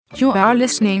You are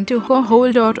listening to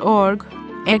hohole.org,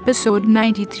 episode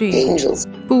 93. Angels.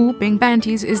 Pooping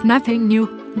panties is nothing new,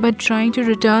 but trying to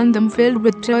return them filled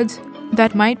with turds,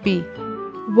 that might be.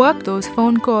 Work those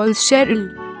phone calls, Cheryl.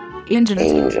 Angels.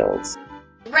 Angels.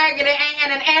 Raggedy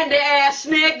Ann and Andy ass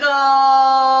niggas.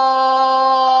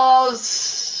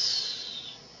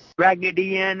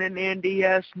 Raggedy Ann and Andy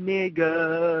ass niggas.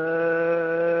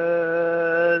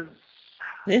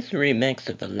 This remix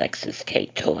of Alexis K.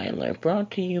 Toiler brought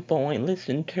to you by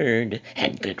Listen Turd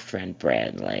and good friend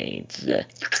Brad Lades.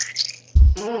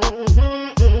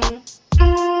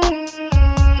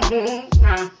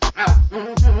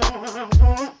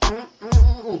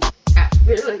 I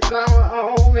feel it coming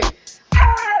on me.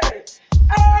 Hey!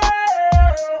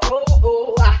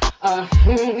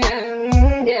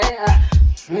 Yeah.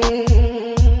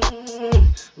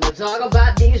 Let's talk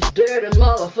about these dirty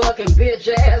motherfucking bitch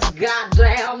ass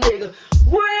goddamn niggas.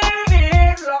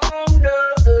 Waiting long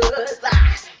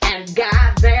nuts and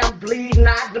goddamn bleeding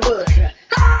out the bush.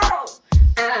 Oh!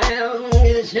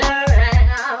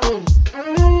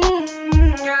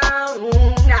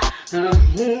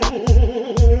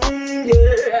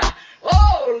 Yeah.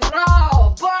 Oh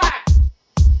Lord, boy!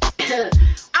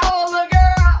 Oh, the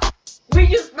girl!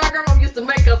 My grandma used to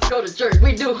make us go to church.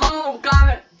 We do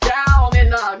homecoming down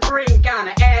in Green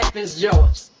County, Athens,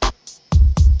 Georgia.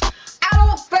 I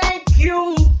don't think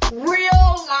you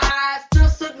realize the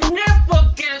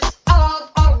significance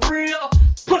of a real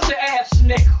pussy ass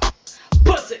nigga.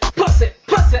 Pussy ass nigga.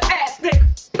 Pussy ass nigga.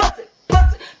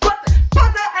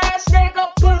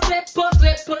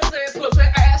 Pussy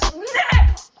ass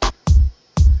nigga.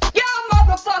 Y'all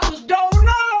motherfuckers don't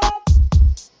know.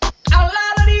 A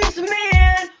lot of these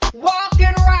men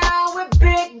walking around with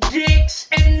big dicks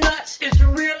and nuts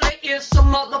is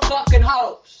some motherfucking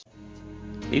hoes.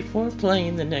 Before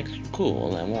playing the next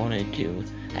call, I wanted to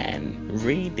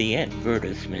read the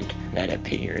advertisement that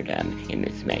appeared in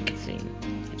this magazine.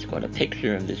 It's got a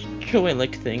picture of this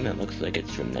Choilik thing that looks like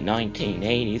it's from the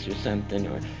 1980s or something,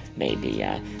 or maybe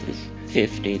this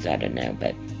 50s, I don't know,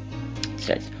 but it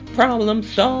says, problem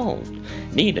solved.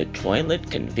 Need a toilet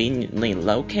conveniently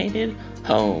located?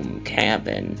 Home,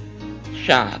 cabin,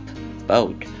 shop,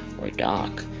 boat, or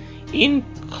dock?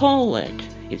 Incollet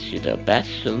is the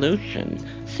best solution.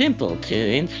 Simple to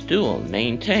install,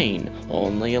 maintain,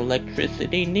 only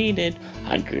electricity needed,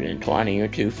 120 or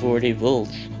 240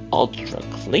 volts, ultra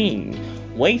clean,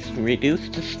 waste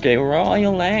reduced to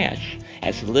sterile ash,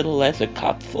 as little as a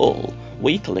cup full,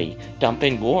 weekly,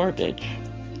 dumping garbage.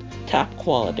 Top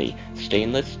quality,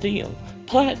 stainless steel,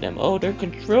 platinum odor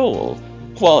control,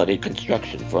 quality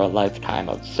construction for a lifetime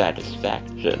of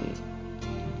satisfaction.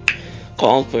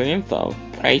 Call for info,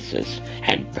 prices,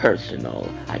 and personal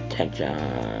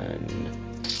attention.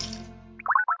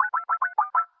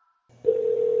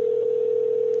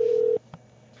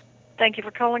 Thank you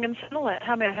for calling Insulet.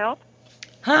 How may I help?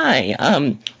 Hi,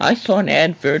 I saw an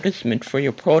advertisement for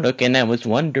your product and I was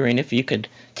wondering if you could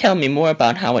tell me more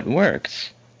about how it works.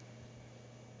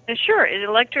 Sure, it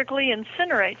electrically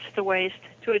incinerates the waste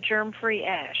to a germ-free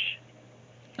ash.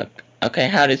 Okay,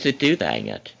 how does it do that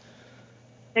yet?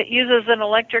 It uses an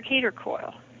electric heater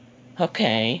coil.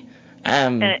 Okay,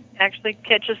 And it actually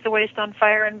catches the waste on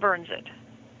fire and burns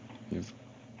it.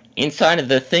 inside of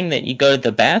the thing that you go to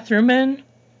the bathroom in?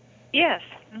 Yes.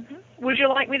 Would you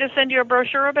like me to send you a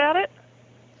brochure about it?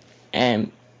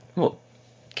 Well,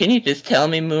 can you just tell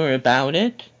me more about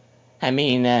it? I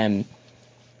mean,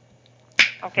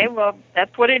 Okay, well,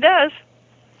 that's what it does.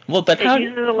 well, but how... It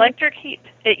uses electric heat.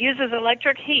 It uses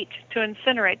electric heat to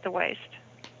incinerate the waste.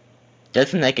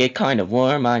 Doesn't that get kind of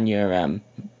warm on your, No,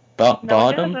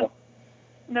 bottom? it doesn't.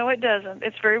 No, it doesn't.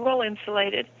 It's very well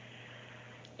insulated.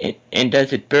 And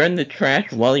does it burn the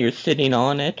trash while you're sitting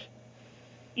on it?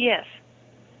 Yes.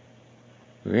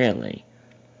 Really?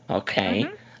 Okay.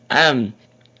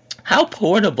 How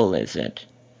portable is it?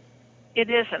 It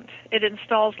isn't. It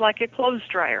installs like a clothes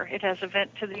dryer. It has a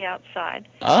vent to the outside.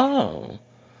 Oh,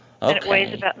 okay. And it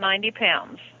weighs about 90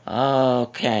 pounds.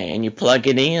 Okay, and you plug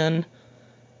it in?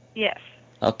 Yes.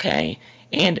 Okay.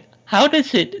 And how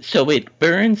does it, so it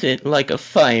burns it like a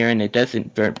fire and it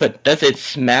doesn't burn, but does it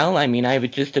smell? I mean, I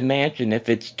would just imagine if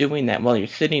it's doing that while you're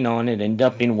sitting on it and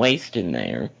dumping waste in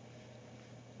there.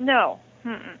 No.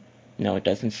 No, it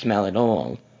doesn't smell at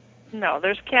all. No,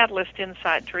 there's catalyst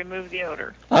inside to remove the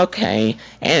odor. Okay,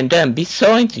 and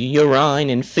besides urine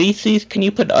and feces, can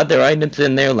you put other items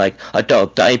in there like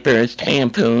adult diapers,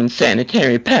 tampons,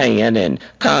 sanitary pad, and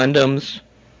condoms?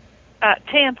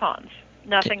 Tampons.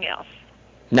 Nothing else.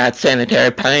 Not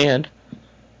sanitary pad?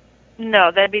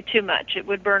 No, that'd be too much. It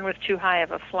would burn with too high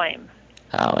of a flame.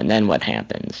 Oh, and then what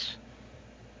happens?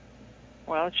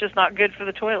 Well, it's just not good for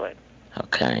the toilet.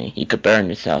 Okay, you could burn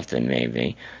yourself then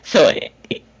maybe. So,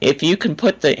 if you can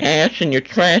put the ash in your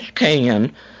trash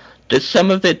can, does some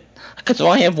of it... Because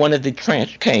I have one of the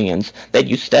trash cans that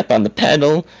you step on the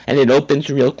pedal and it opens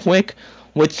real quick.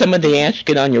 Would some of the ash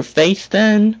get on your face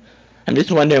then? I'm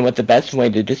just wondering what the best way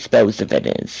to dispose of it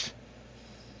is.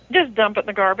 Just dump it in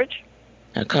the garbage.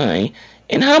 Okay.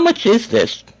 And how much is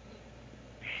this?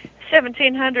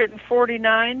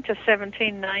 $1,749 to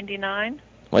 $1,799.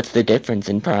 What's the difference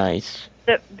in price?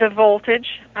 The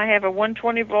voltage. I have a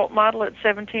 120 volt model at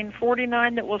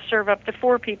 $1,749 that will serve up to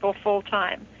 4 people full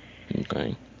time.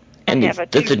 Okay. And have a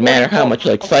does it matter how much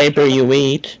like fiber you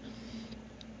eat?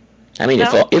 I mean,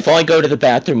 No. if I go to the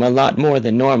bathroom a lot more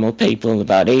than normal people,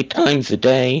 about 8 times a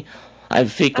day, I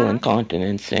have fecal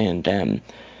incontinence, and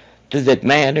does it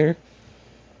matter?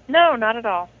 No, not at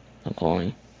all.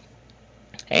 Okay.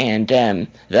 And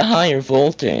the higher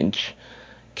voltage,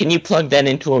 can you plug that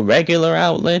into a regular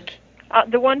outlet?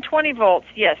 The 120 volts,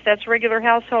 yes, that's regular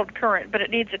household current, but it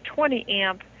needs a 20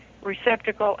 amp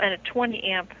receptacle and a 20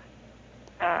 amp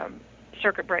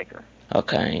circuit breaker.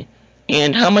 Okay.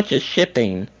 And how much is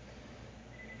shipping?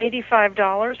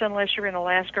 $85 unless you're in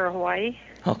Alaska or Hawaii.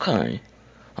 Okay.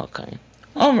 Okay.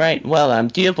 All right. Well,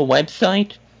 do you have a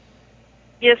website?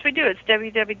 Yes, we do. It's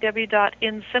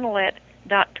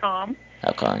www.incinolet.com.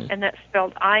 Okay. And that's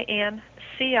spelled INCINOLET.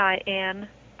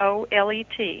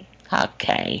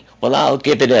 Okay. Well, I'll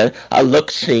give it a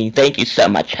look-see. Thank you so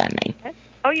much, honey.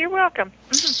 Oh, you're welcome.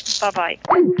 Bye-bye.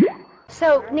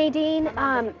 So, Nadine,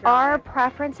 our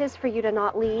preference is for you to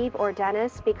not leave, or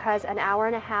Dennis, because an hour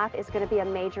and a half is going to be a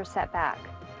major setback.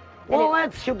 Well,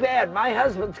 that's too bad. My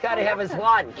husband's got to have his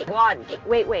lunch.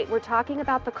 Wait, we're talking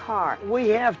about the car. We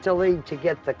have to leave to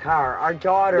get the car. Our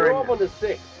daughter... We're open to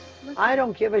 6. I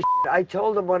don't give a shit. I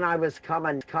told him when I was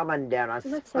coming, Dennis.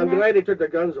 Listen, I'm glad he took the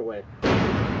guns away.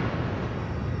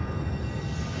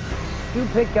 You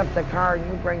pick up the car and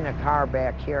you bring the car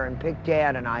back here and pick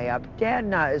Dad and I up. Dad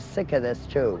is sick of this,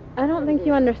 too. I don't think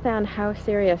you understand how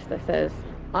serious this is.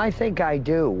 I think I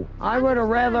do. I would have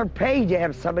rather paid to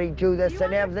have somebody do this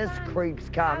than have this creeps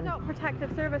come. Adult Protective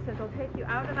Services will take you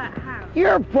out of that house.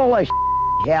 You're full of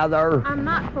shit, Heather. I'm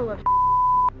not full of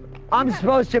I'm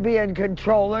supposed to be in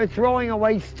control. They're throwing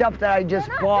away stuff that I just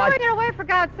bought. They're not throwing it away, for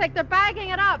God's sake. They're bagging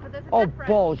it up. There's a difference.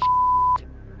 Bullshit.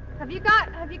 Have you got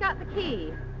the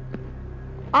key?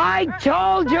 I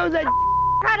told you that...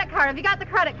 Credit card. Have you got the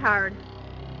credit card?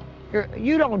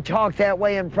 You don't talk that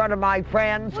way in front of my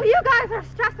friends. Well, you guys are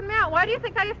stressing me out. Why do you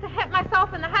think I used to hit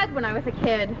myself in the head when I was a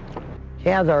kid?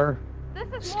 Heather, This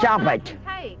is stop more than it.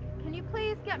 I can take. Can you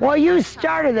please get me... Well, you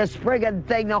started this friggin'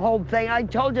 thing, the whole thing. I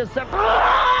told you so.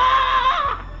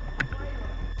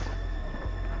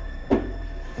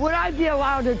 Would I be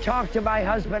allowed to talk to my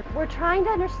husband? We're trying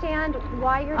to understand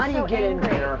why you're How do you get angry.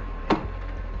 in here?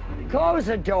 Close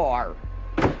the door.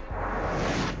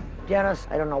 Dennis,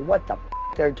 I don't know what the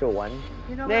they're doing.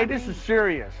 You know Hey, this is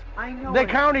serious. I know. The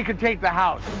county could take the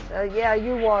house. Yeah,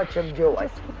 you watch them do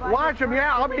it. Watch them,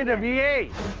 yeah, I'll be in the VA.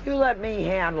 You let me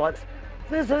handle it.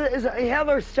 This is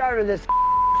Heather started this.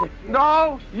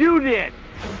 No, you did.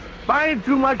 Buying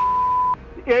too much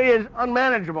is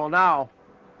unmanageable now.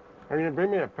 Are you gonna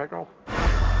bring me a pickle?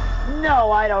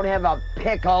 No, I don't have a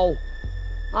pickle.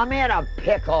 I'm in a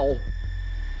pickle.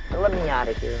 Let me out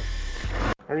of here.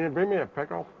 Are you gonna bring me a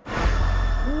pickle?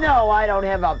 No, I don't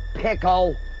have a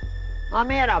pickle. I'm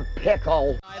in a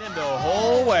pickle. The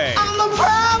whole way. I'm a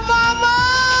proud mama!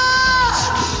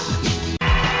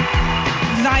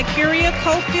 Zykeria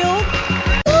Cofield.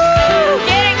 Woo!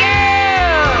 Get it,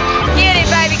 girl! Get it,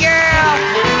 baby girl!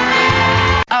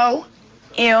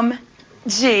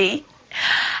 OMG.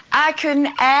 I couldn't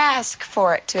ask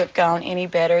for it to have gone any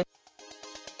better.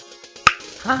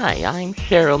 Hi, I'm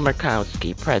Cheryl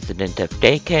Murkowski, president of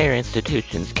Daycare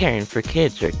Institutions Caring for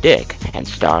Kids, or DIC, and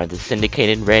star of the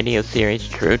syndicated radio series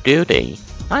True Duty.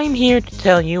 I'm here to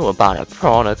tell you about a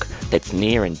product that's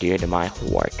near and dear to my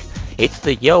heart. It's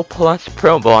the Yo Plus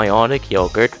Probiotic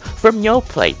Yogurt from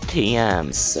Yoplait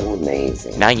TM. So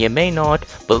amazing. Now, you may not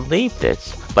believe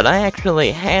this, but I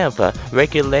actually have a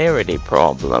regularity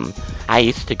problem. I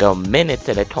used to go minutes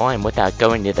at a time without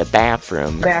going to the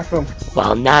bathroom.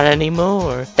 Well, not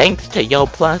anymore. Thanks to Yo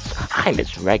Plus, I'm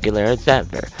as regular as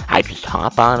ever. I just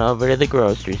hop on over to the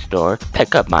grocery store,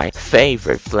 pick up my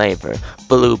favorite flavor,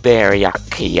 blueberry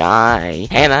acai,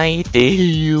 and I eat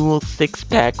the whole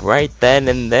 6-pack right then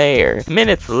and there.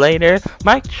 Minutes later,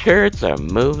 my shirts are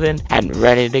moving and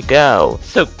ready to go.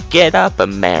 So get up,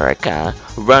 America.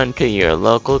 Run to your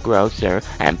local grocer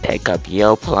and pick up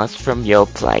Yo Plus from Yo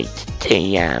Plate.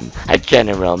 TM, a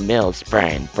General Mills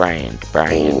brand.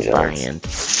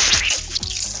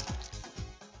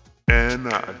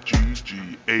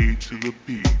 N-I-G-G-A to the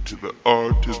P to the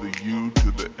R to the U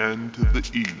to the N to the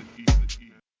E.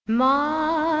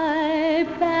 My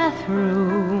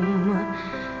bathroom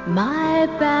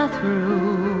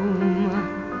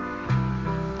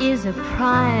is a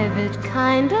private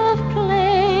kind of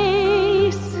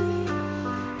place,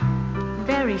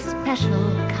 very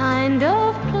special kind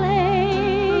of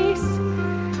place,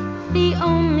 the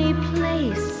only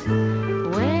place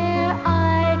where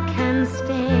I can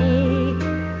stay,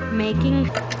 making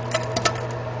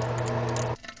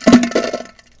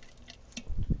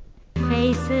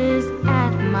faces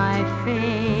at my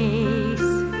face.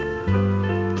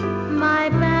 My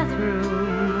bathroom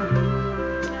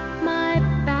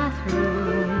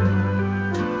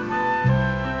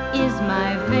is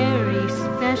my very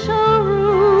special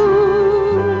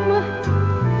room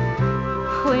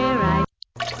where I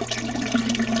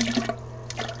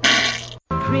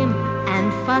primp and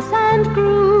fuss and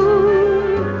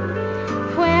groom,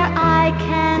 where I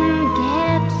can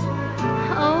get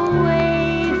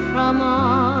away from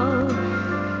all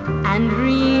and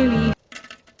really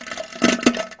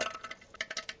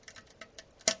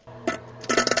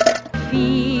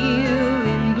feel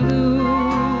in bloom.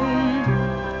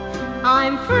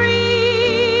 I'm free,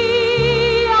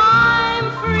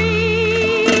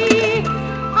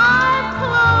 I've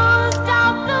closed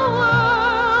out the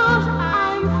world.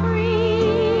 I'm free,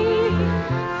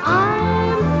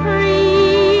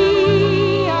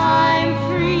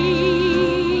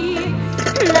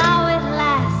 now at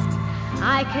last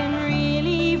I can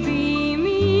really be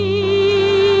me.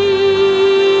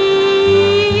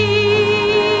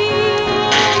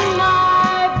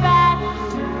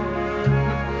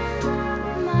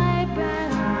 My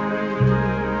bathroom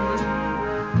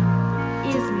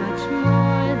is much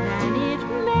more than it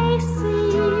may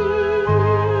seem,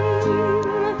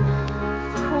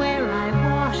 where I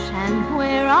wash and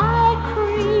where I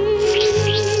cream,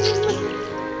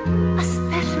 a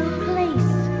special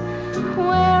place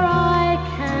where I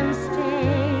can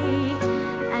stay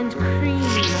and cream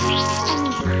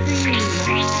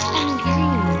and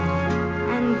cream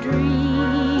and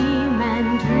dream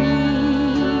and dream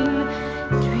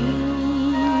and dream.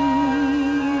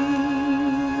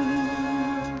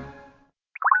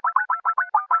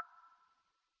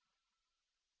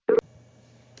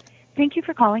 Thank you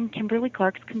for calling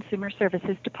Kimberly-Clark's Consumer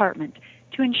Services Department.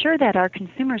 To ensure that our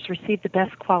consumers receive the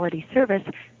best quality service,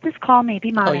 this call may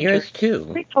be monitored. Oh, yours too.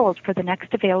 Please hold for the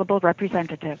next available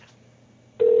representative.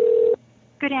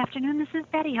 Good afternoon, this is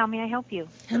Betty. How may I help you?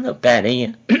 Hello,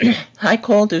 Betty. I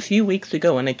called a few weeks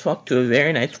ago and I talked to a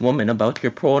very nice woman about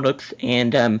your products,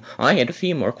 and I had a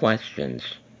few more questions.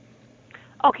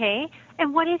 Okay,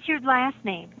 and what is your last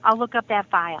name? I'll look up that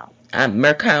file.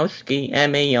 Murkowski,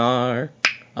 M-A-R.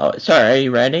 Oh, sorry, are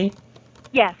you ready?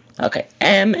 Yes. Okay,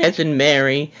 M as in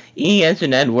Mary, E as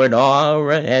in Edward, R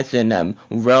as in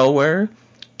rower,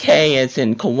 K as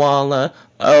in koala,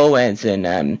 O as in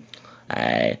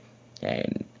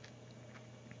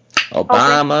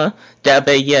Obama,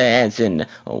 W as in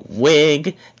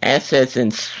wig, S as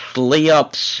in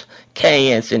sleeps,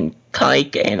 K as in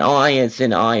kike, and I as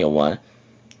in Iowa.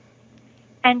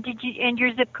 And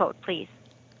your zip code, please?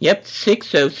 Yep,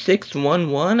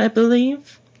 60611, I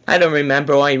believe. I don't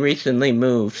remember. I recently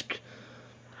moved.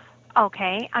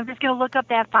 Okay, I'm just going to look up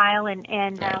that file, and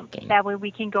that way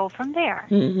we can go from there.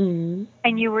 Mm-hmm.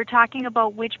 And you were talking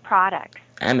about which products?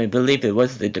 I believe it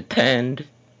was the Depend.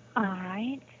 All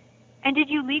right. And did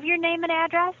you leave your name and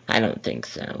address? I don't think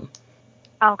so.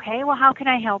 Okay, well, how can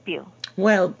I help you?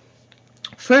 Well,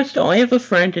 first I have a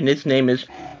friend, and his name is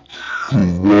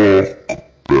Bella.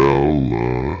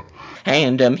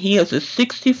 And he has a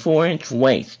 64-inch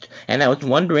waist, and I was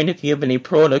wondering if you have any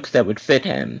products that would fit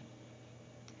him.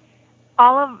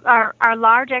 All of our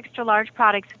large, extra large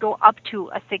products go up to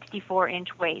a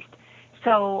 64-inch waist.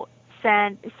 So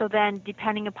then,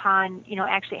 depending upon,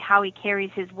 actually how he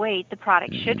carries his weight, the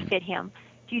product should fit him.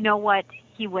 Do you know what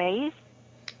he weighs?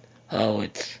 Oh,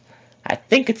 I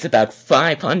think it's about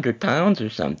 500 pounds or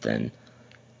something.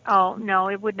 Oh, no,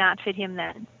 it would not fit him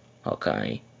then.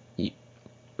 Okay.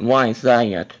 Why is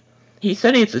that? He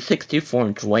said he has a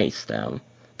 64-inch waist, though,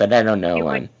 but I don't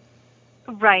know.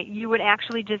 Right. You would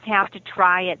actually just have to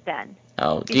try it then.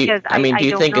 Oh, do Because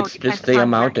you don't think know. it's Depends just the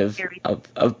upon where amount he of, carries.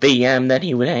 of BM that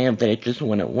he would have that it just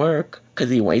wouldn't work? Because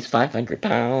he weighs 500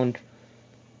 pounds?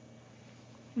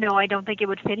 No, I don't think it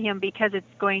would fit him because it's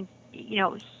going,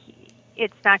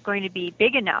 it's not going to be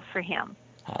big enough for him.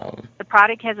 Oh. The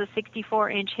product has a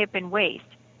 64-inch hip and waist.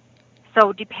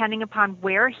 So depending upon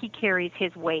where he carries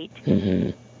his weight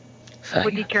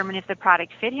would determine if the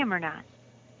product fit him or not.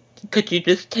 Could you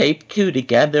just tape two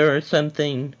together or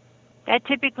something? That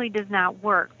typically does not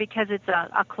work because it's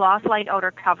a cloth light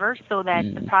outer cover so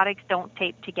that the products don't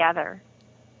tape together.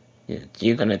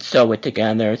 You're going to sew it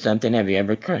together or something? Have you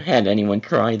ever had anyone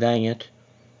try that yet?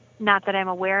 Not that I'm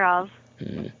aware of.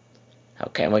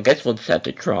 Okay, well, I guess we'll just have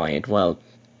to try it. Well,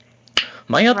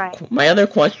 my other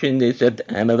question is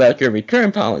about your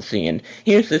return policy, and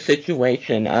here's the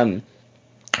situation.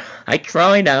 I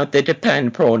tried out the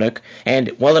Depend product, and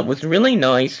while it was really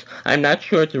nice, I'm not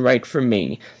sure it's right for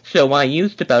me. So I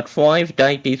used about 5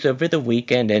 diapers over the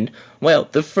weekend, and, well,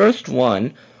 the first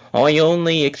one, I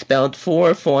only expelled 4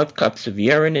 or 5 cups of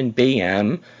urine and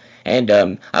BM,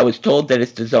 and I was told that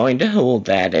it's designed to hold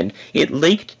that, and it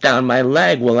leaked down my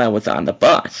leg while I was on the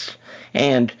bus.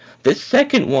 And the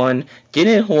second one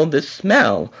didn't hold the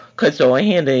smell, 'cause I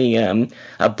had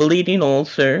a bleeding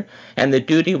ulcer, and the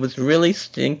duty was really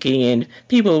stinky, and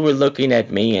people were looking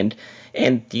at me, and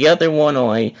the other one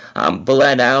I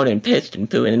bled out and pissed and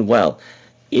pooed, and well,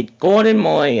 it got in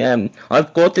my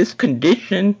I've got this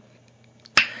condition.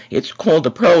 It's called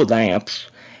a prolapse,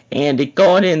 and it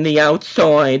got in the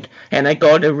outside, and I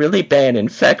got a really bad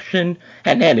infection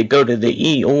and had to go to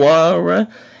the ER,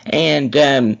 and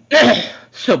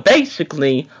so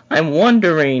basically, I'm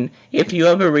wondering if you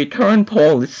have a return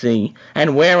policy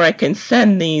and where I can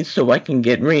send these so I can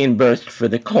get reimbursed for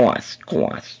the cost.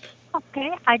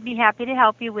 Okay, I'd be happy to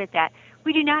help you with that.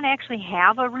 We do not actually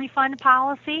have a refund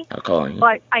policy, Okay.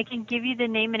 but I can give you the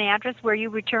name and address where you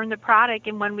return the product,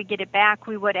 and when we get it back,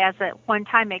 we would, as a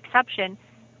one-time exception,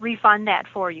 refund that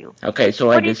for you. Okay, so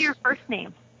What is your first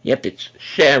name? Yep, it's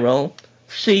Cheryl.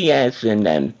 C as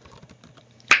in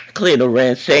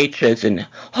clitoris, H as in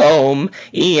home,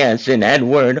 E as in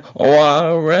Edward,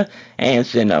 R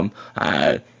as in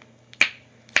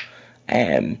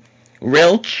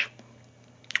Rilch,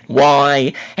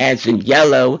 Y as in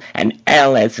yellow, and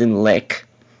L as in lick.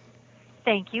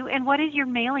 Thank you. And what is your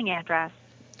mailing address?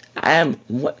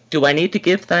 What, do I need to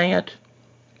give that?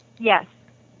 Yes.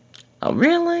 Oh,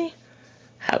 really?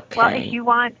 Okay.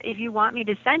 Well, if you want me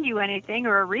to send you anything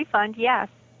or a refund, yes.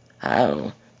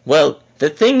 Oh. Well, the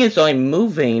thing is I'm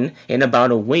moving in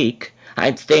about a week.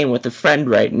 I'm staying with a friend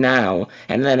right now,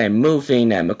 and then I'm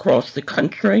moving across the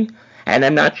country, and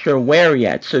I'm not sure where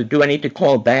yet, so do I need to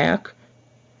call back?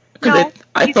 No,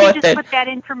 I you thought can just put that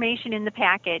information in the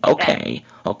package. Okay,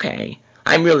 okay.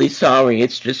 I'm really sorry.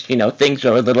 It's just, things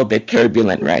are a little bit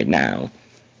turbulent right now.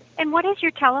 And what is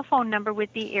your telephone number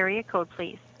with the area code,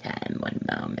 please? And one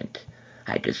moment.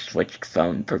 I just switched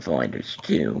phone providers,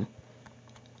 too.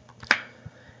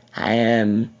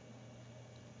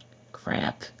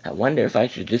 Crap. I wonder if I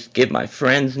should just give my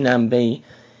friend's number.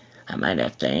 I might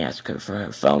have to ask her for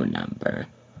her phone number.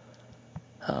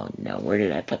 Oh, no. Where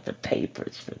did I put the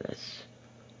papers for this?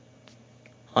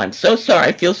 I'm so sorry.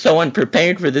 I feel so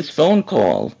unprepared for this phone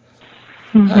call.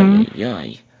 Ay,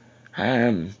 ay,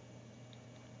 ay.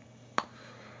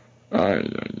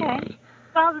 Okay.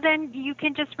 Well, then you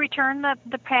can just return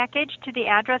the package to the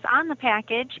address on the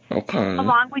package,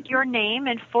 along with your name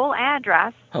and full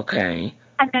address. Okay.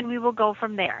 And then we will go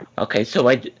from there. Okay, so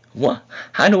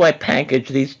how do I package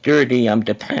these dirty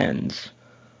Depends?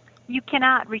 You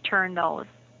cannot return those.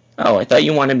 Oh, I thought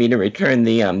you wanted me to return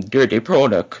the dirty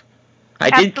product. I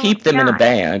did keep them in a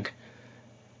bag.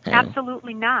 Oh.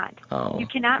 Absolutely not. Oh. You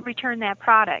cannot return that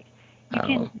product. You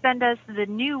can send us the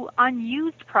new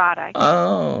unused product.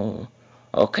 Oh.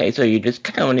 Okay, so you're just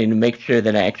counting to make sure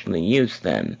that I actually use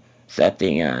them. Is that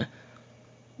the,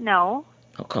 No.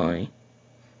 Okay.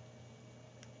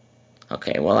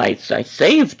 Okay, well, I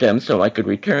saved them so I could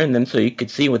return them so you could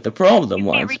see what the problem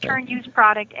was. You can't return used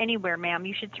product anywhere, ma'am.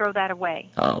 You should throw that away.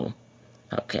 Oh.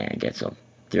 Okay, I guess I'll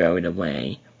throw it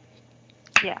away.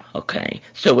 Yeah. Okay,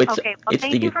 so it's... Okay, well,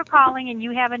 thank you for calling, and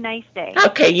you have a nice day.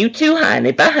 Okay, you too,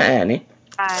 honey. Bye, honey.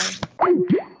 Bye.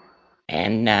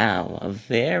 And now, a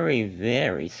very,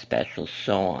 very special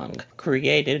song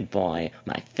created by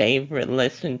my favorite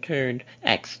listen-to,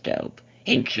 X-Dope.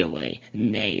 Enjoy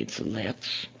Nade's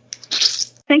Lips.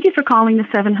 Thank you for calling the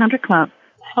 700 Club.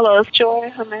 Hello, it's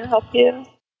Joy. How may I help you?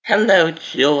 Hello,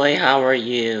 Joy. How are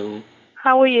you?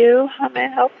 How are you? How may I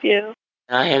help you?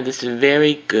 I have this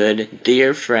very good,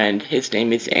 dear friend. His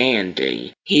name is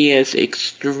Andy. He is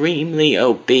extremely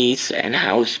obese and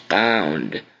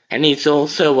housebound. And he's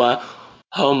also a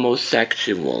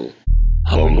homosexual.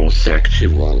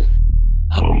 Homosexual.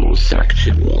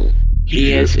 Homosexual.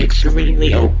 He is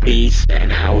extremely obese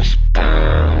and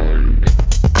housebound.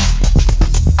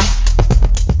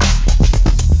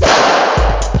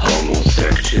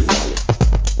 Homosexual.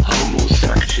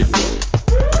 Homosexual.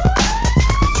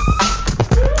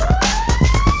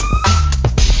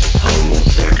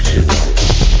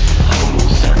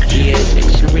 He is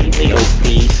extremely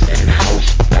obese and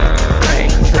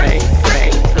housebound. Pray.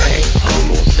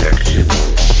 Homosexual.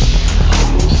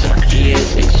 He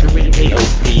is extremely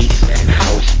obese and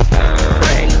housebound.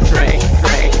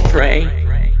 Pray.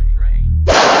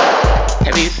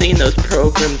 Have you seen those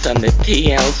programs on the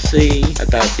TLC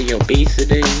about the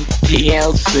obesity?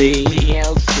 TLC.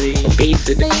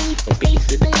 Obesity.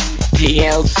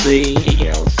 TLC.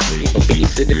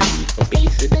 Obesity.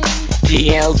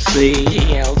 TLC.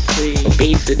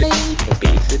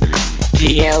 Obesity.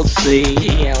 TLC.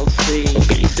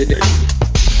 Obesity.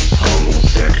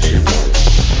 Homosexual.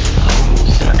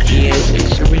 He is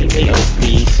extremely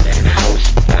obese and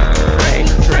housebound.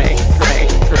 Pray.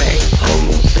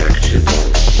 Homosexual.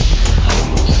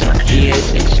 He is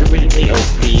extremely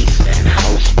obese and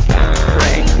housebound.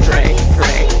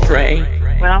 Pray.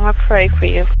 Well, I'm going to pray for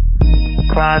you.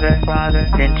 Father,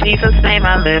 in Jesus' name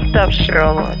I lift up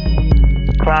Shirley.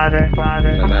 Father,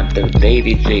 the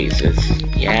baby Jesus.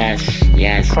 Yes.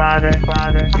 Father,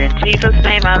 in Jesus'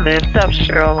 name I lift up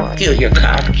Shirley. Feel your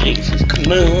cock, Jesus.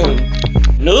 Come on.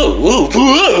 No.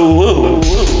 Homosexual.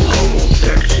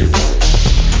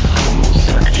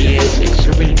 He is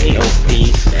extremely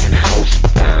obese and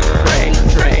housebound.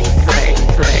 Pray.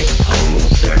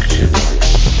 Homosexual.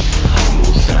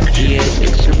 He is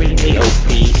extremely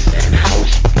obese and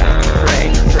housebound.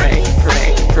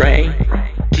 Pray.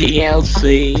 TLC.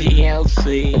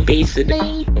 Obesity.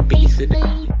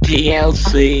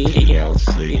 TLC.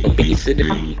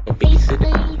 Obesity.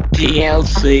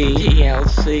 TLC.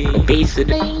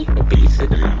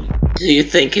 Obesity. Do you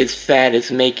think his fat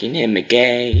is making him a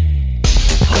gay?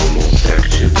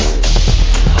 Homosexual.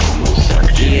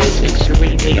 He is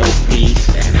extremely obese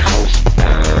and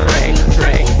housebound.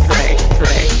 Pray.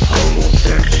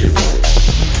 Homosexual.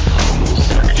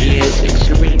 He is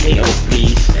extremely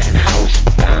obese and housebound.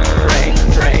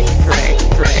 Pray.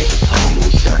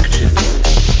 Homosexual.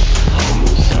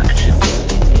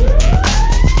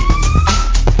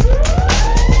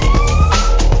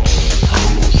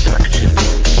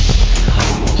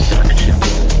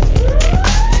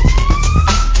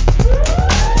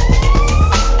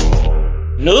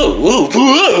 No.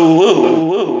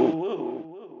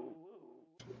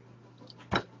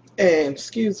 And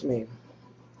excuse me,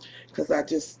 I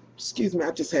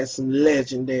just had some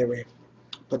legendary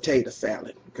potato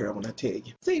salad, girl, when I tell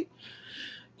you. See,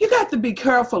 you got to be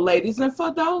careful, ladies, and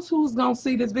for those who's gonna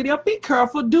see this video, be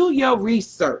careful, do your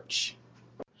research.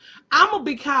 I'm gonna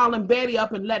be calling Betty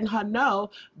up and letting her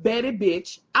know, Betty,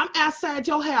 bitch, I'm outside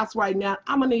your house right now.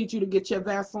 I'm gonna need you to get your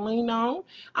Vaseline on.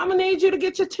 I'm gonna need you to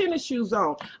get your tennis shoes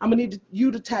on. I'm gonna need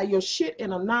you to tie your shit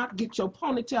in a knot, get your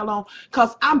ponytail on,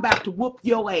 because I'm about to whoop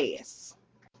your ass.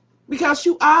 Because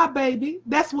you are, baby.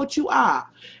 That's what you are.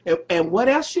 And what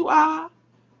else you are?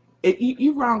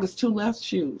 You wrong as 2 left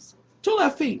shoes. 2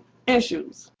 left feet and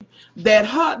shoes.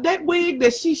 That wig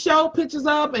that she showed pictures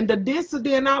of and the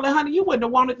dissident and all that, honey, you wouldn't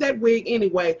have wanted that wig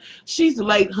anyway. She's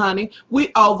late, honey.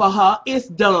 We over her. It's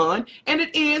done. And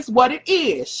it is what it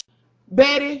is.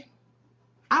 Betty,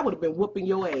 I would have been whooping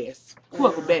your ass.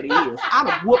 Whoever Betty is. I'd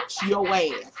have whooped your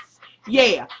ass.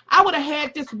 Yeah, I would have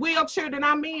had this wheelchair that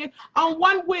I'm in on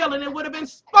one wheel and it would have been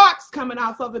sparks coming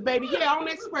off of it, baby. Yeah, on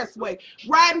the expressway,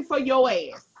 riding for your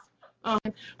ass.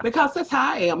 Because that's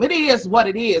how I am. It is what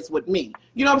it is with me.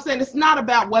 You know what I'm saying? It's not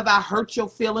about whether I hurt your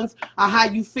feelings or how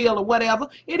you feel or whatever.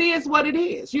 It is what it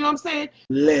is. You know what I'm saying?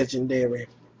 Legendary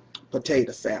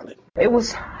potato salad. It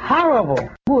was horrible.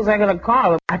 Who was I going to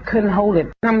call? I couldn't hold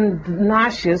it. I'm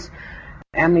nauseous.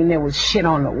 I mean, there was shit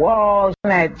on the walls.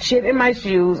 I had shit in my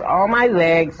shoes, all my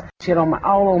legs, shit on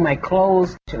all over my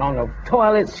clothes, shit on the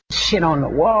toilets, shit on the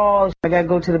walls. I got to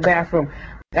go to the bathroom.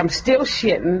 I'm still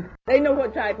shitting. They know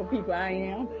what type of people I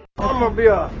am. I'm going to be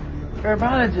a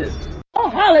herbologist. Oh,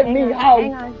 holler at me,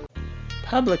 Hang on.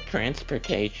 Public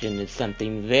transportation is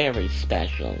something very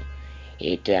special.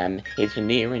 It is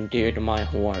near and dear to my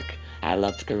heart. I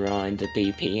love to ride the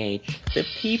BPH. The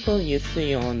people you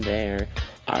see on there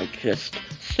are just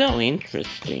so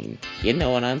interesting. You know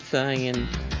what I'm saying?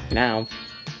 Now,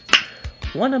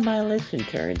 one of my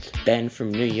listeners, Ben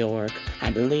from New York,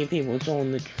 I believe he was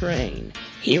on the train.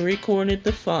 He recorded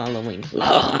the following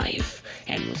live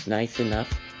and was nice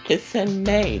enough to send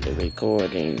me the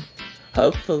recording.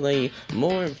 Hopefully,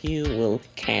 more of you will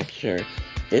capture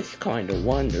this kind of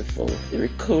wonderful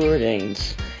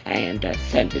recordings and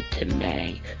send it to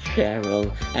me, Cheryl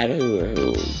at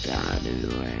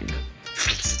hooahoo.org.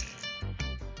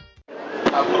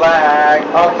 I'm black,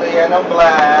 ugly, and I'm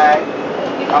black.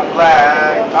 I'm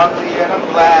black, ugly, and I'm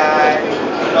black.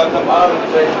 Cause I'm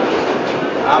ugly.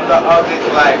 I'm the ugliest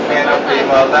black man a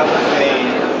female ever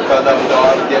seen. Cause I'm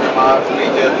dark skin and my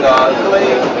features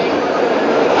ugly.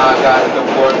 I got the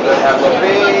worst to ever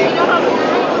be.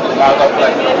 I look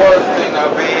like the worst thing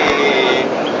to be.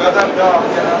 Cause I'm dark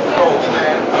and I'm so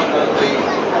man ugly.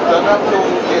 Cause I'm too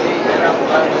shitty and I'm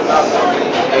black enough to be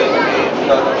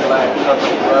hated. Cause I'm black, cause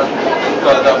I'm rusty.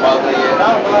 Cause I'm ugly and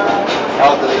I'm black.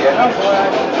 Ugly and I'm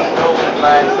black. I'm so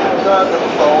black. Cause I'm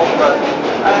so rusty.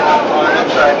 And I'm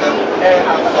unattractive. And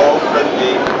I'm so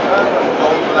pretty. Cause I'm so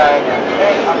black.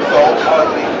 And I'm so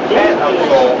ugly. And I'm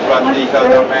so rusty. Cause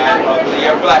I'm mad, ugly,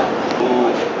 and black.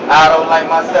 Ooh, I don't like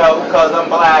myself cause I'm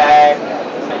black.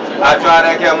 I try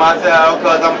to kill myself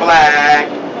cause I'm black.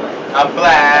 I'm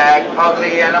black,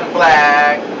 ugly, and I'm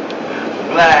black.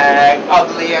 Black,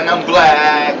 ugly, and I'm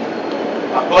black.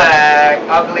 I'm black,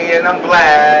 ugly, and I'm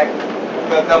black.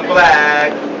 Cause I'm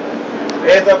black.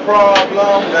 It's a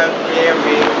problem that's near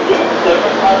me. Cause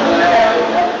I'm black.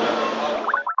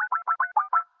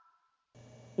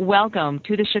 Welcome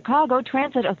to the Chicago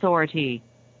Transit Authority.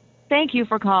 Thank you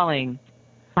for calling.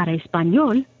 Para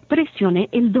español, presione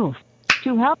el 2.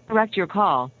 To help direct your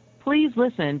call, please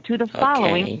listen to the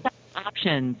following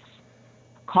options.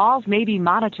 Calls may be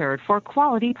monitored for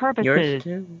quality purposes. Yours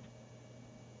too.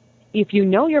 If you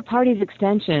know your party's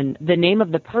extension, the name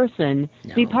of the person,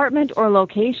 department, or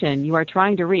location you are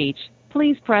trying to reach,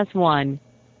 please press 1.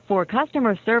 For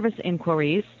customer service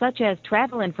inquiries such as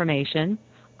travel information,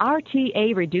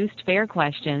 RTA reduced fare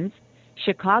questions,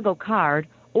 Chicago Card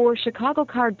or Chicago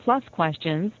Card Plus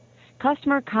questions,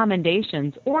 customer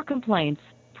commendations or complaints,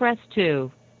 press 2.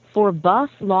 For bus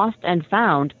lost and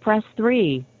found, press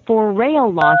 3. For rail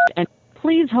lost and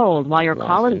please hold while your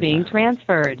call is being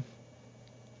transferred.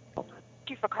 Thank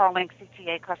you for calling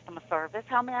CTA Customer Service.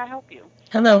 How may I help you?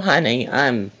 Hello, honey.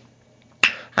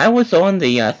 I was on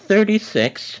the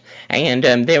 36th, and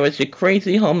there was a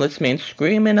crazy homeless man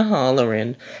screaming and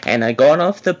hollering, and I got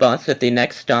off the bus at the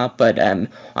next stop, but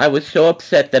I was so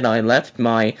upset that I left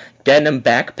my denim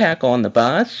backpack on the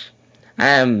bus.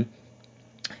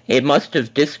 It must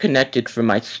have disconnected from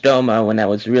my stoma when I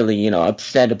was really,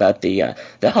 upset about the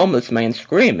homeless man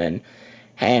screaming.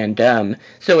 And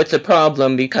so it's a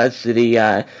problem because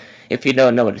if you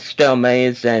don't know what a stoma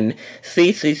is,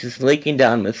 feces is leaking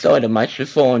down the side of my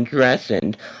chiffon dress,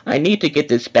 and I need to get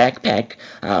this backpack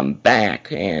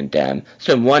back. And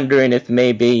so I'm wondering if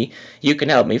maybe you can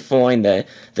help me find the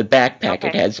backpack. Okay.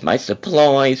 It has my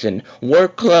supplies and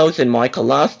work clothes and my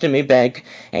colostomy bag,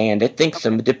 and I think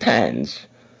some Depends.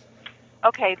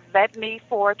 Okay, let me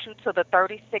forward you to the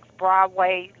 36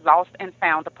 Broadway Lost and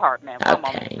Found Department. One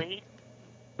moment, please.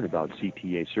 About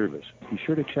CTA service, be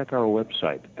sure to check our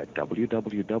website at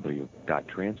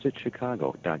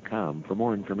www.transitchicago.com for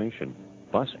more information,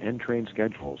 bus and train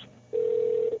schedules.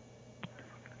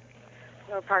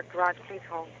 North Park Garage, please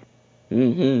hold.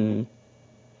 Mm-hmm.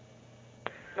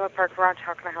 North Park Garage,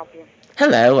 how can I help you?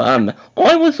 Hello, I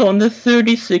was on the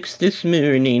 36th this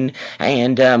morning,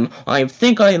 and, I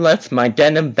think I left my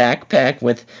denim backpack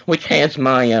which has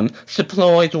my,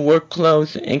 supplies, work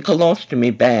clothes, and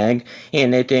colostomy bag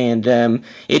in it, and,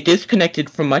 it disconnected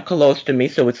from my colostomy,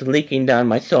 so it's leaking down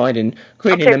my side and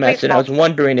creating a mess, and I was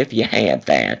wondering if you had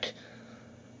that.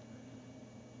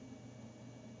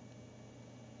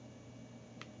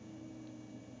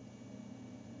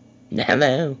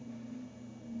 Hello?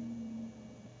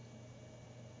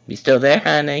 You still there,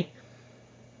 honey?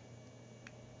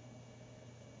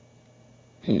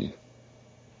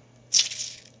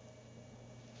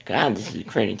 God, this is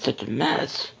creating such a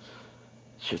mess.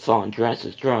 Chiffon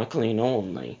dresses, dry clean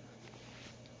only.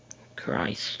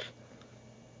 Christ.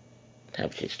 I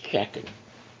was just checking.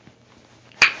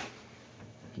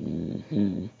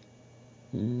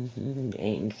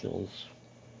 Angels.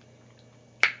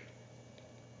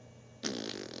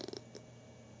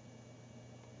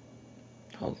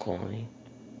 Okay.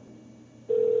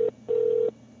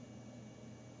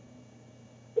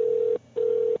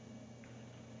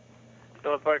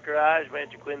 North Park Garage,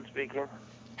 Manager Quinn speaking.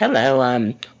 Hello,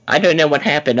 I don't know what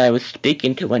happened. I was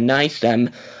speaking to a nice,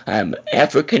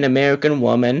 African-American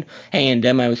woman, and,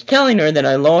 I was telling her that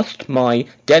I lost my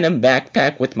denim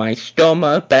backpack with my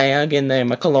stoma bag in there,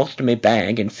 my colostomy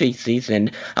bag and feces,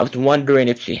 and I was wondering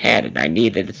if she had it. I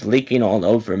need it. It's leaking all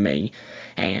over me.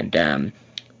 And,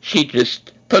 she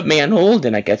just put me on hold,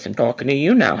 and I guess I'm talking to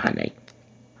you now, honey.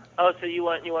 Oh, so you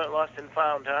want lost and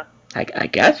found, huh? I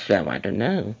guess so. I don't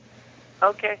know.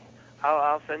 Okay.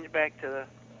 I'll send you back to the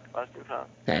lost and found.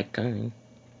 Okay.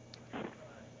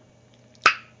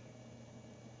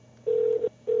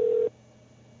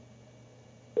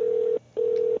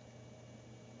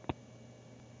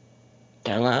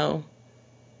 Hello?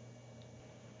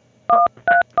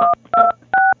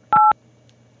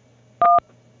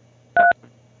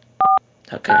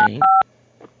 Okay.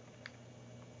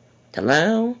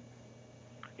 Hello?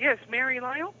 Yes, Mary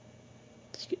Lyle?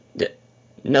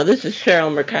 No, this is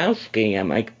Cheryl Murkowski.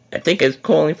 I think I was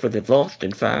calling for the lost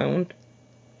and found.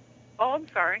 Oh, I'm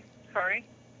sorry. Sorry.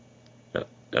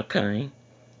 Okay.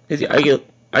 Are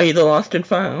you the lost and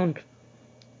found?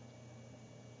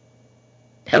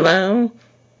 Hello?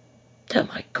 Oh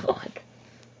my God.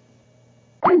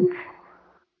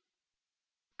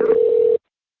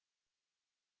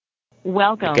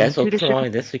 Welcome I guess I'll to the try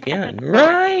this again.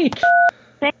 Right!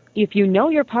 If you know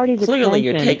your party's Clearly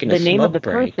you're extension, taking the a name of the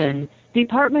smoke break. person,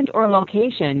 department, or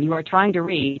location you are trying to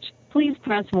reach, please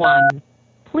press 1.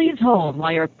 Please hold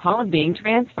while your call is being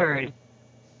transferred.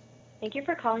 Thank you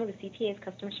for calling the CTA's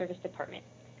Customer Service Department.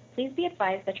 Please be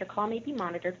advised that your call may be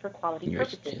monitored for quality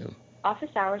purposes. Office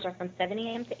hours are from 7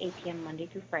 a.m. to 8 p.m. Monday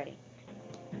through Friday.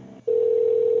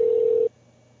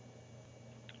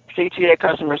 CTA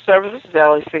Customer Services, this is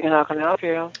Allie speaking. How can I help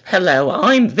you? Hello,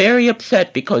 I'm very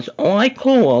upset because I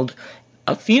called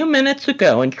a few minutes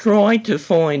ago and tried to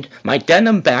find my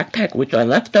denim backpack, which I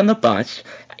left on the bus.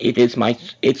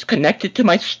 It's connected to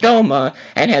my stoma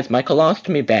and has my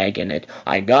colostomy bag in it.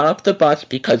 I got off the bus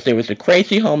because there was a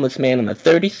crazy homeless man on the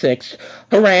 36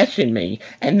 harassing me,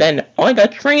 and then I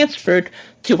got transferred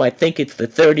to, I think it's the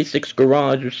 36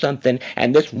 garage or something,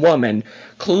 and this woman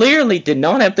clearly did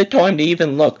not have the time to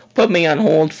even look, put me on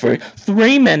hold for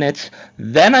 3 minutes,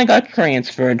 then I got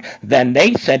transferred, then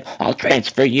they said, I'll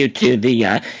transfer you to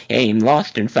the AIM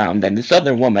Lost and Found, then this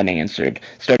other woman answered,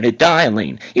 started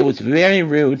dialing. It was very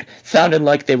rude, sounded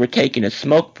like they were taking a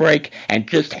smoke break and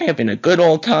just having a good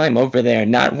old time over there,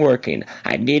 not working.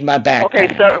 I need my backpack.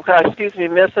 Okay, sir, excuse me,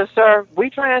 Mr. Sir, we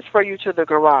transfer you to the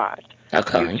garage.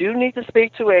 Okay. You do need to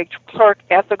speak to a clerk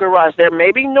at the garage. There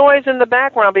may be noise in the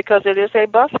background because it is a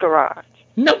bus garage.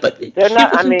 No, but They're she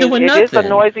not. wasn't I mean, doing it nothing. is a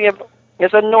noisy.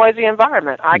 It's a noisy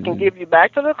environment. I can give you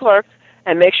back to the clerk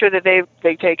and make sure that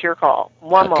they take your call.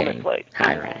 One moment, please.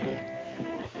 All right.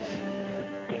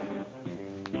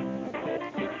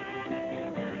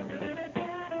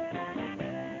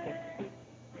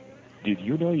 Did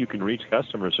you know you can reach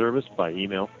customer service by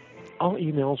email? All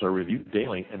emails are reviewed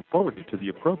daily and forwarded to the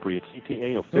appropriate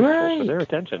CTA officials for their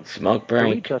attention. Smoke To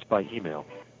break. reach us by email.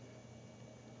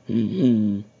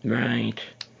 Right.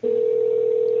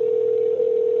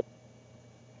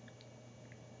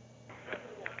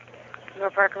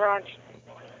 North Park Garage.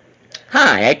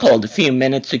 Hi, I called a few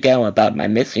minutes ago about my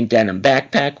missing denim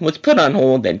backpack, was put on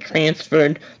hold, then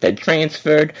transferred,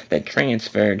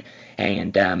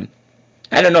 and,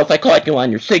 I don't know if I caught you on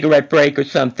your cigarette break or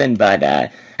something, but,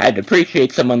 I'd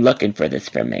appreciate someone looking for this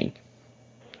for me.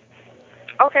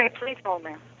 Okay, please hold,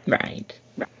 ma'am. Right.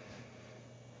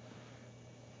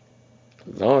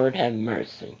 Lord have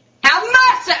mercy. Have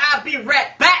mercy, I'll be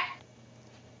right back.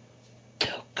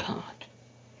 Oh, God.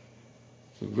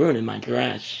 Ruining my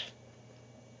dress.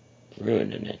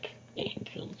 Ruining it,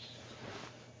 angels.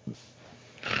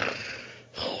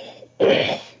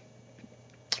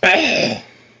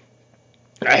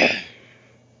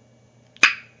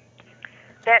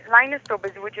 That line is still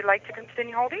busy. Would you like to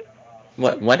continue holding?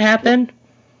 What happened?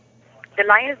 The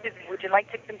line is busy. Would you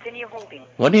like to continue holding?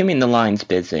 What do you mean the line's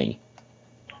busy?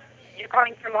 You're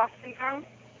calling for Lost and Found?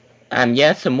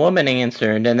 Yes, a woman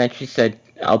answered, and then she said,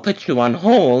 I'll put you on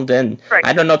hold, and Correct.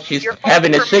 I don't know if she's You're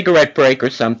having a holding for- cigarette break or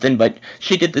something, but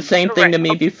she did the same thing to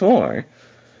me before.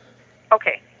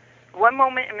 Okay. One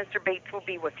moment, and Mr. Bates will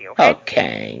be with you, okay?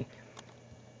 Okay.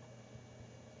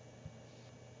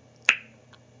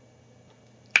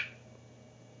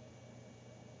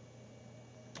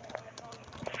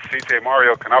 CJ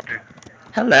Mario, can I help you?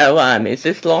 Hello, is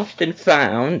this Lost and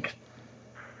Found?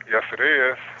 Yes, it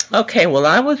is. Okay, well,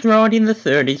 I was riding the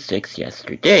 36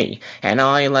 yesterday, and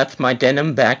I left my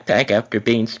denim backpack after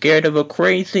being scared of a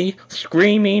crazy,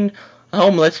 screaming,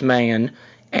 homeless man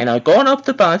And I got off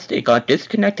the bus, it got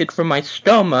disconnected from my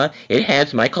stoma, it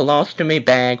has my colostomy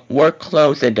bag, work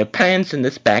clothes, and the pants in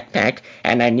this backpack,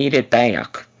 and I need it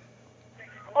back.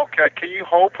 Okay, can you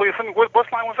hold, please? What bus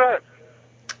line was that?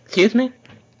 Excuse me?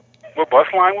 What bus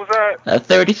line was that?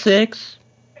 36.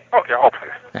 Okay, hold,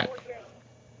 please.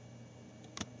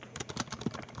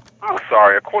 I'm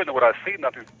sorry. According to what I see,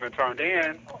 nothing's been turned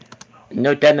in.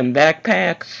 No denim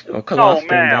backpacks or colostomy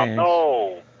bags?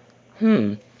 No.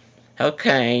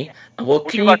 Okay. Well,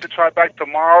 Would you like to try back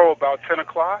tomorrow about 10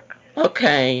 o'clock?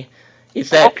 Okay.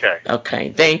 Is that... Okay.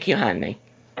 Okay. Thank you, honey.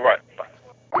 All right. Bye.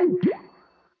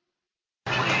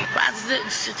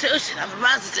 Prostitution. I'm a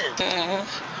prostitute.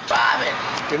 Robin.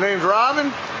 Your name's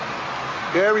Robin?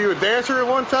 Yeah, were you a dancer at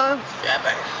one time?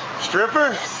 Stripper.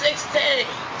 Stripper? 16.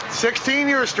 16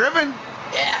 you were stripping?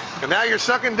 Yeah. And now you're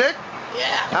sucking dick?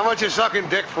 Yeah. How much you sucking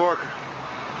dick for?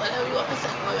 Whatever you want to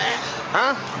suck, my man.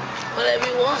 Huh? Whatever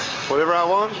you want. Whatever I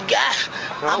want? You got it.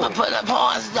 I'm a porn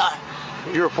star.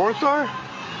 You're a porn star?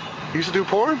 You used to do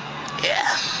porn?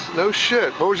 Yeah. No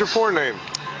shit. What was your porn name?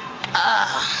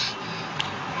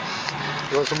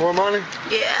 You want some more money?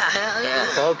 Yeah, hell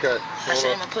yeah. Okay. I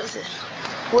show you my pussy.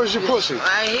 Where's your pussy?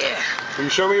 Right here. Can you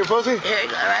show me your pussy? Here you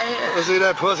go, right here. Let's see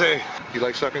that pussy. You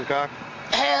like sucking cock?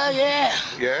 Hell yeah.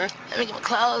 Yeah? Let me get my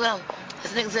clothes on.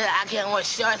 This nigga said I can't wear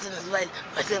shorts in this place.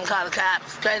 I couldn't call the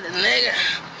cops. Crazy nigga.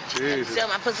 Jesus. Show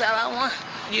my pussy all I want.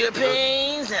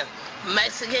 Europeans and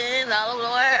Mexicans all over the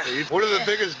world. What are the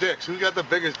biggest dicks? Who's got the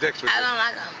biggest dicks with you? I don't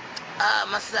like them.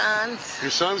 My sons. Your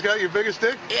son's got your biggest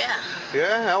dick? Yeah.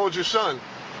 Yeah? How old's your son?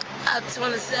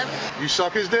 27. You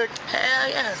suck his dick? Hell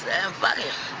yes, and fuck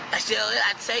it. I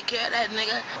take care of that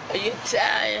nigga. Are you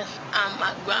Italian?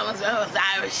 My grandma's was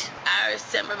Irish. Irish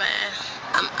temperament.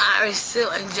 I'm Irish too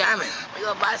and German. We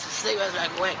go buy some cigarettes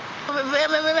right quick.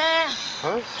 Man.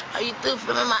 Huh? Are you through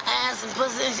filming my ass and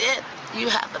pussy and shit? You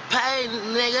have to pay,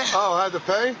 nigga. Oh, I have to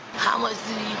pay? How much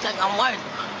do you think I'm worth?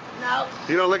 No.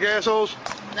 You don't lick assholes?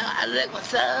 No, I lick my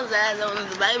son's ass on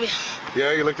the baby.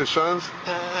 Yeah, you lick his sons?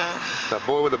 That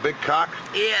boy with a big cock?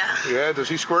 Yeah. Yeah, does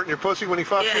he squirt in your pussy when he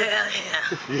fucks you? Yeah.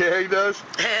 Yeah, he does?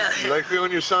 Hell yeah. You like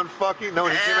feeling your son fuck you?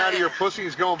 Knowing he came out of your pussy,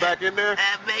 he's going back in there?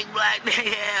 That big black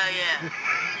nigga, hell yeah.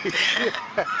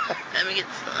 Let me get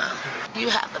some. You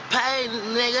have to pay,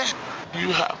 nigga.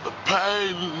 You have to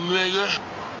pay, nigga.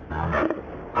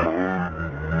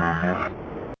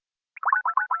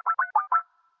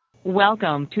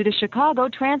 Welcome to the Chicago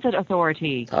Transit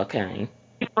Authority. Okay.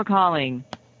 Thank you for calling.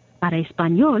 Para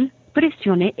español,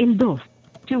 presione el 2.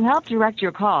 To help direct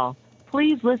your call,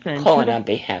 please listen Calling to on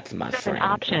behalf of my different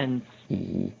friend. options.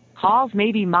 Calls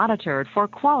may be monitored for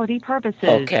quality purposes.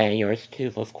 Okay, yours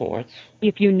too, of course.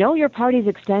 If you know your party's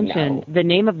extension, the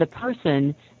name of the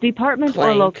person, department,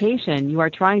 or location you are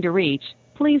trying to reach,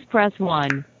 please press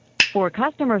 1. For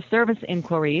customer service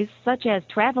inquiries such as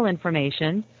travel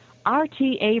information,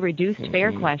 RTA reduced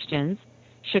fare questions,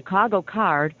 Chicago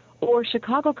Card or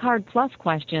Chicago Card Plus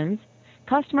questions,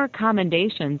 customer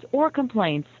commendations or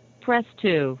complaints, press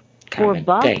 2. For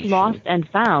bus lost and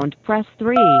found, press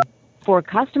 3. For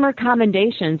customer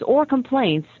commendations or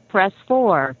complaints, press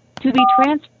 4. To be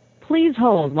please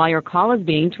hold while your call is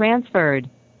being transferred.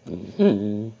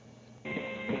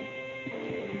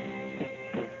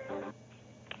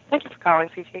 Thank you for calling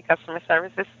CTA Customer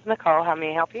Service. This is Nicole. How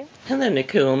may I help you? Hello,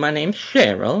 Nicole. My name's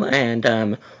Cheryl, and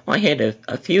I had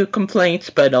a few complaints,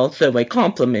 but also a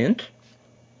compliment.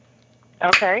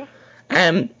 Okay.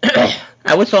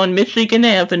 I was on Michigan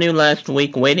Avenue last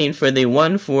week waiting for the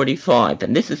 145,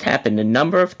 and this has happened a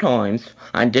number of times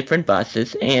on different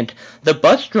buses, and the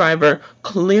bus driver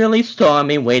clearly saw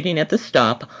me waiting at the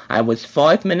stop. I was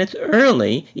 5 minutes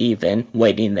early, even,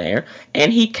 waiting there,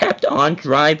 and he kept on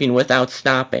driving without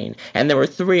stopping, and there were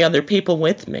 3 other people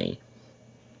with me.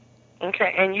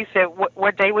 Okay, and you said,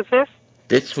 what day was this?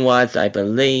 This was, I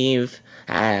believe,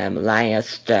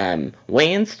 last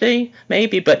Wednesday,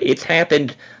 maybe, but it's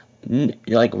happened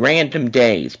like random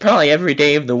days, probably every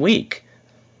day of the week.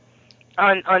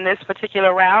 On this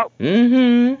particular route?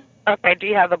 Mm-hmm. Okay, do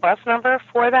you have the bus number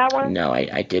for that one? No,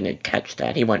 I didn't catch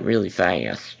that. He went really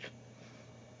fast.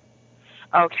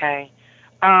 Okay.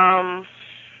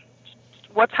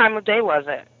 What time of day was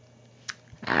it?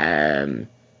 The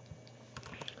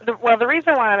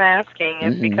reason why I'm asking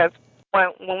is because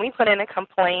when we put in a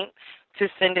complaint to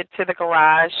send it to the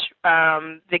garage,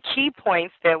 the key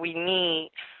points that we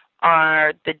need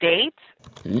are the date,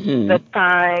 the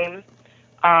time,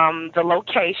 the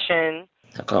location,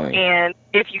 and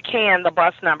if you can, the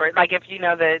bus number. Like if you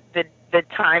know the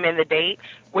time and the date,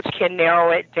 which can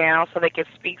narrow it down so they can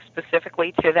speak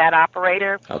specifically to that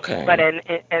operator. Okay. But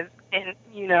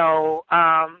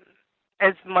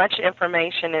as much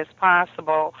information as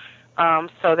possible,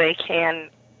 so they can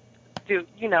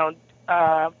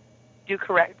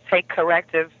take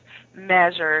corrective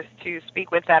measures to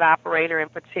speak with that operator in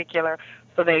particular,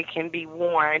 so they can be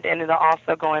warned, and it'll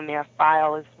also go in their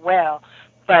file as well.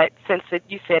 But since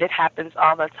you said it happens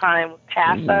all the time with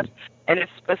pass-ups, and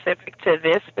it's specific to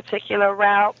this particular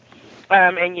route,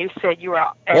 and you said you were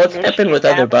at Well, it's happened Michigan with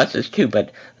other Avenue. buses too,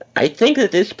 but I think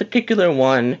that this particular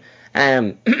one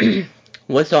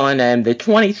was on the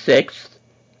 26th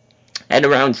at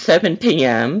around 7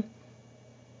 p.m.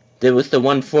 There was the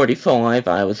 145.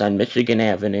 I was on Michigan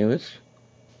Avenues.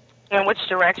 In which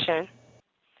direction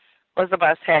was the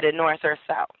bus headed, north or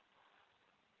south?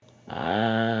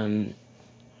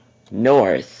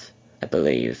 North, I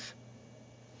believe.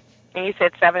 And you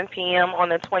said 7 p.m. on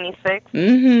the 26th?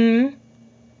 Mm-hmm.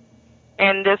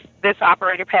 And this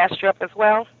operator passed you up as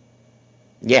well?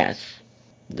 Yes.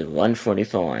 The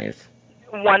 145.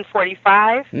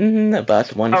 145? Mm-hmm, the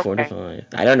bus 145. Okay.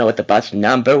 I don't know what the bus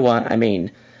number was. I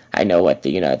mean, I know what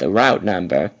the route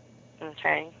number.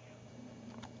 Okay.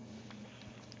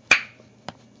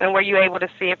 And were you able to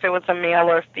see if it was a male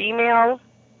or female,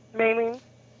 maybe?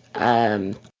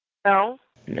 No?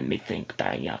 Let me think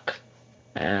back.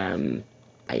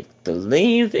 I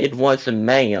believe it was a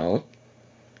male.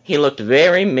 He looked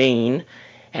very mean,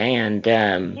 and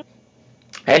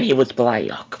he was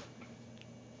black.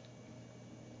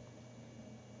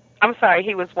 I'm sorry,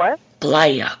 he was what?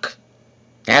 Black.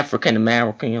 African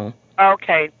American.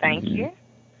 Okay, thank you.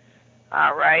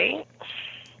 All right.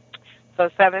 So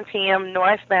 7 p.m.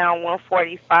 northbound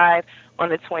 145 on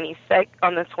the 26th.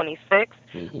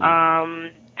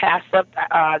 Passed up.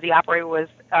 The operator was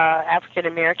African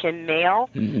American male.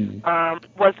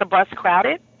 Was the bus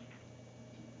crowded?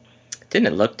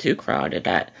 Didn't look too crowded.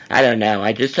 I don't know.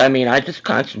 I just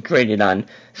concentrated on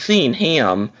seeing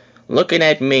him looking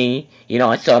at me.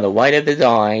 I saw the white of his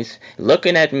eyes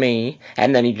looking at me,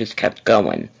 and then he just kept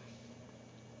going.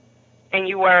 And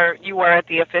you were at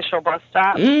the official bus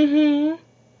stop? Mm-hmm.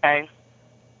 Okay.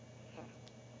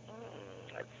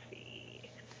 Let's see.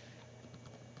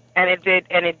 And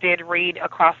it did read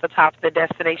across the top of the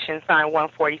destination sign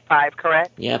 145,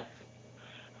 correct? Yep.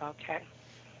 Okay.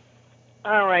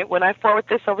 All right. When I forward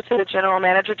this over to the general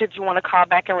manager, did you want to call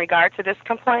back in regard to this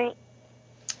complaint?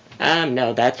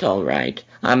 No, that's all right.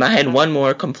 I had one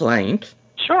more complaint.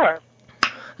 Sure.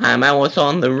 I was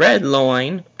on the red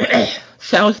line,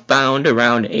 southbound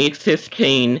around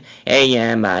 8:15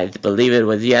 a.m. I believe it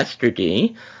was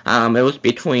yesterday. It was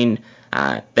between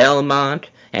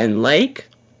Belmont and Lake.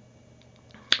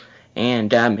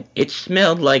 And it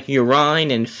smelled like urine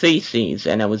and feces,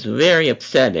 and it was very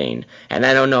upsetting. And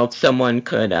I don't know if someone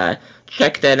could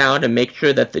check that out and make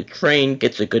sure that the train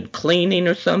gets a good cleaning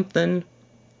or something.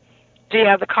 Do you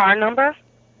have the car number?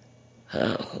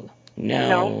 Oh,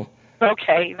 no.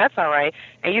 Okay, that's all right.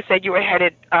 And you said you were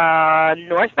headed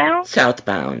northbound?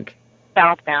 Southbound.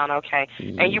 Southbound, okay.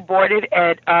 And you boarded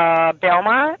at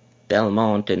Belmont?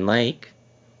 Belmont and Lake.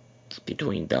 It's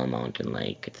between Belmont and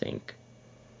Lake, I think.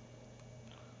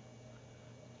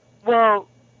 Well,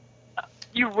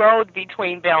 you rode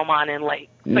between Belmont and Lake.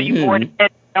 So you boarded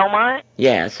at Belmont?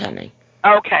 Yes, honey.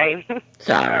 Okay.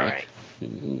 Sorry. All right.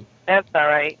 That's all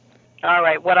right. All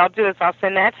right. What I'll do is I'll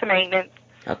send that to maintenance.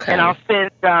 Okay. And I'll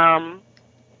send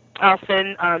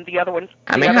the other one.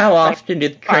 I mean, how often do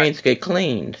the trains get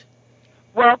cleaned?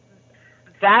 Well,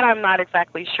 that I'm not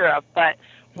exactly sure of, but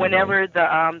whenever the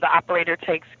operator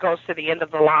goes to the end of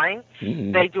the line,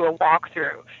 they do a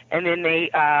walkthrough, and then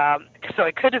so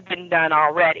it could have been done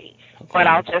already, but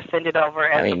I'll just send it over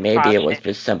as a maybe it was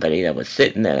just somebody that was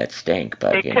sitting there that stank,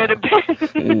 but it could have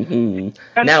been.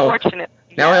 Unfortunate.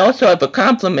 Now I also have a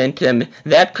compliment.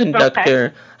 That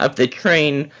conductor of the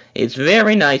train is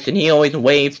very nice, and he always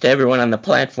waves to everyone on the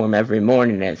platform every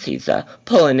morning as he's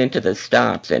pulling into the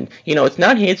stops. And it's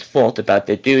not his fault about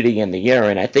the duty and the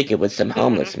urine. I think it was some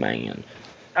homeless man.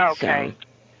 Okay.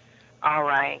 All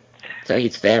right. So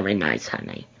he's very nice,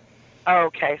 honey.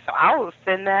 Okay, so I will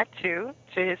send that to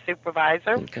his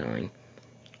supervisor. Okay.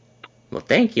 Well,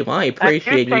 thank you. I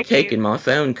appreciate you taking my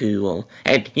phone call.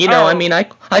 And,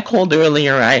 I called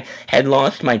earlier. I had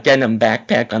lost my denim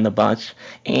backpack on the bus,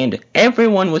 and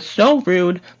everyone was so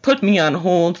rude, put me on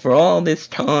hold for all this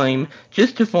time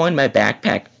just to find my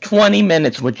backpack. 20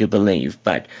 minutes, would you believe?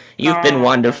 But you've been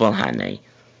wonderful, honey.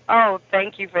 Oh,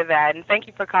 thank you for that, and thank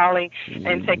you for calling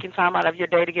and taking time out of your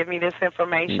day to give me this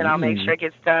information. I'll make sure it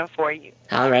gets done for you.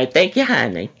 All right. Thank you,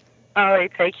 honey. All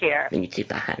right. Take care. You too,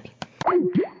 bye, honey.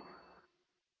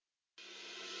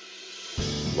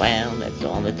 Well, that's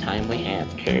all the time we have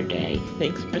today.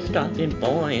 Thanks for stopping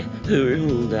by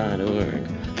Hurl.org.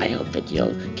 I hope that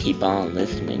you'll keep on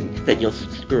listening, that you'll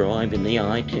subscribe in the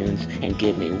iTunes and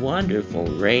give me wonderful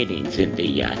ratings in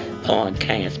the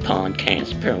podcast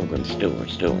program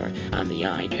store on the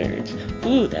iTunes.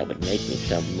 Ooh, that would make me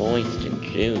so moist and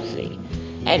juicy.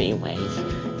 Anyways,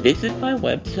 visit my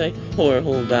website,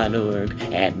 Horhole.org.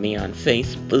 Add me on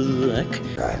Facebook.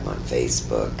 I'm on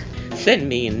Facebook. Send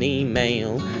me an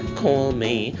email. Call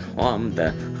me on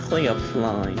the Cliffs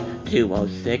line,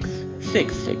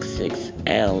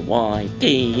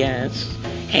 206-666-LYPS.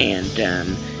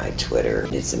 And, my Twitter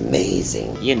is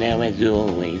amazing. You know, as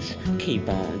always, keep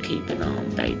on keeping on,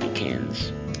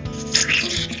 babykins.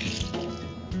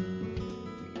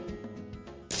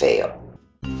 Fail.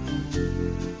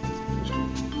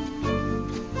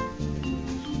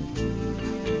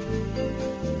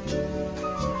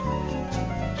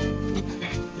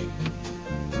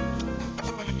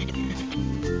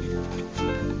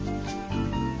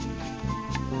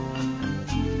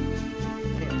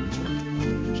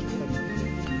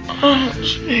 Oh,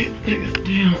 shit, nigga.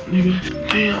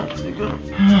 Damn, nigga.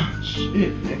 Oh,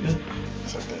 shit, nigga.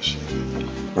 Suck that shit,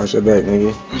 nigga. Watch your back,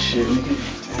 nigga. Shit, nigga.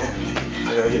 Damn, nigga.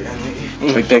 I gotta get that,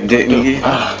 nigga. Take that dick, nigga.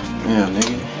 Yeah,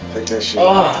 nigga. Take that shit.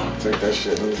 Take that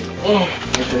shit, nigga.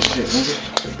 Take that shit, nigga.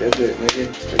 Take that dick,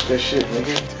 nigga. Take that shit,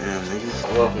 nigga. Damn, nigga. I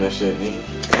love that shit, nigga.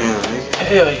 Damn, nigga.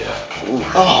 Hell yeah. Ooh,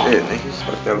 shit, nigga.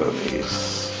 Fuck that little nigga.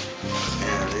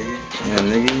 Damn, nigga. Yeah,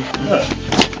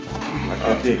 nigga. Like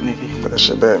that dick, nigga. Put that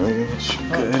shit back, nigga.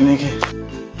 Good, nigga.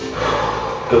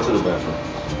 Go to the bathroom.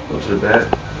 Go to the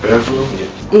bathroom?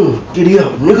 Yeah. Giddy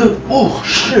up, nigga. Oh,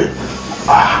 shit.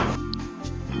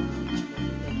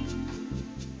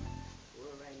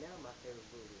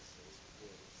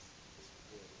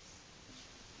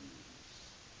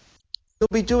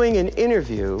 We'll be doing an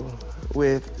interview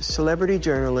with celebrity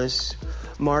journalist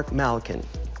Mark Malkin.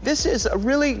 This is a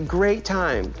really great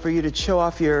time for you to show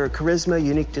off your charisma,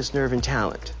 uniqueness, nerve, and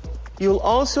talent. You'll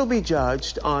also be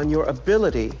judged on your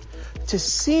ability to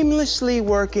seamlessly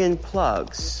work in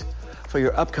plugs for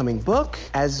your upcoming book,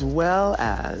 as well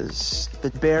as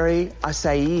the Berry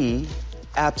Acai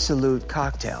Absolute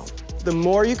Cocktail. The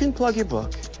more you can plug your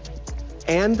book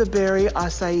and the Berry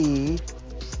Acai,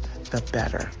 the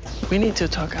better. We need to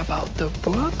talk about the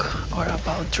book or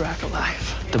about Drag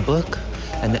Life. The book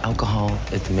and the alcohol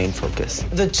is the main focus.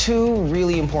 The two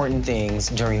really important things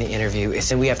during the interview is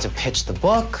that we have to pitch the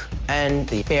book and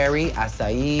the Berry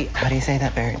Acai. How do you say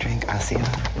that berry drink? Acai?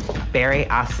 Berry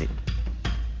Acai.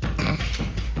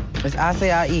 It's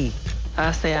acai.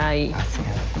 Acai.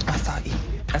 Acai.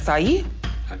 Acai?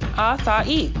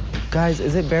 Acai. Guys,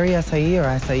 is it berry acai or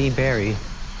acai berry?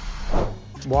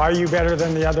 Why are you better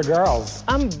than the other girls?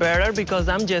 I'm better because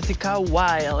I'm Jessica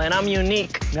Wilde and I'm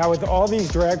unique. Now with all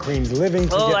these drag queens living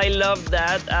together... Oh, I love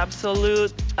that.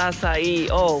 Absolute acai.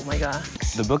 Oh, my God.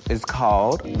 The book is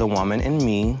called The Woman in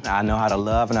Me. I know how to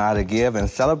love and how to give and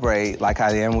celebrate like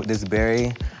I am with this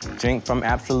berry drink from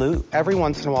Absolute. Every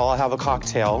once in a while, I'll have a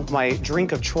cocktail. My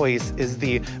drink of choice is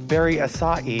the Berry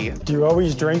Acai. Do you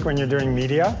always drink when you're doing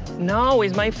media? No,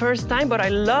 it's my first time, but I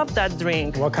love that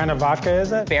drink. What kind of vodka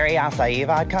is it? Berry Acai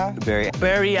vodka.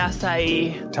 Berry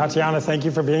Acai. Tatiana, thank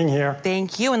you for being here.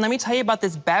 Thank you, and let me tell you about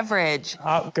this beverage.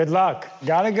 Good luck.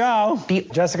 Gotta go.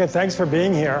 Jessica, thanks for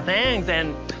being here. Thanks,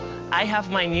 and I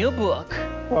have my new book.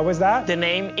 What was that? The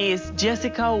name is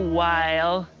Jessica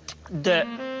Wilde, The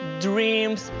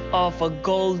Dreams of a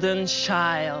Golden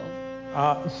Child.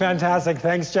 Fantastic.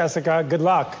 Thanks, Jessica. Good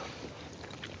luck.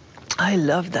 I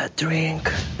love that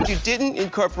drink. You didn't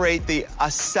incorporate the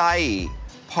acai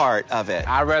part of it.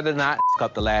 I'd rather not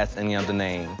up the last any other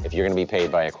name. If you're going to be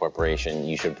paid by a corporation,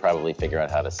 you should probably figure out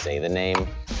how to say the name.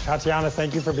 Tatiana,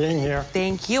 thank you for being here.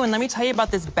 Thank you, and let me tell you about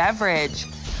this beverage.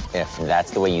 If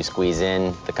that's the way you squeeze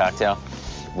in the cocktail,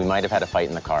 we might have had a fight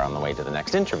in the car on the way to the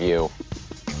next interview.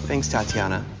 Thanks,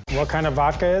 Tatiana. What kind of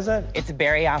vodka is it? It's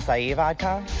Berry Acai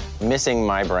vodka. Missing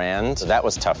my brand, that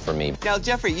was tough for me. Now,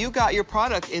 Jeffrey, you got your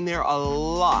product in there a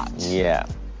lot. Yeah,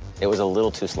 it was a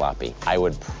little too sloppy. I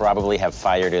would probably have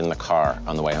fired in the car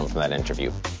on the way home from that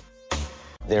interview.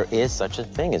 There is such a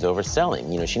thing as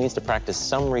overselling. You know, she needs to practice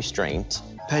some restraint.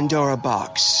 Pandora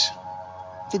Box.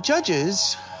 The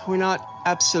judges were not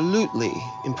absolutely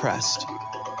impressed.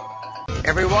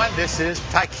 Everyone, this is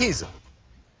Taikiza.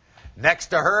 Next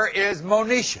to her is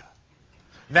Monisha.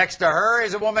 Next to her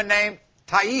is a woman named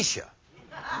Taisha.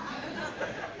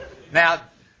 Now,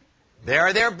 there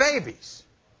are their babies.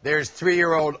 There's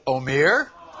 3-year-old Omir.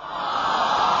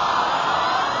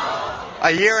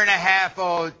 A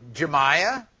 1.5-year-old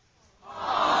Jemiah.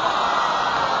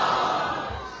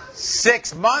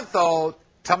 6-month-old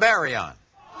Tamarion.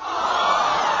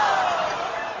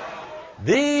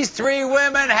 These three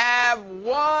women have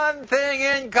one thing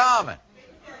in common.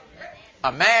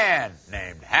 A man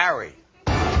named Harry.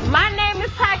 My name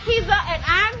is Tykeeza, and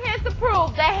I'm here to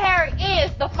prove that Harry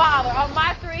is the father of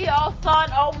my 3-year-old son,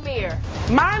 Omir.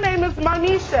 My name is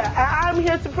Monisha, and I'm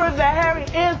here to prove that Harry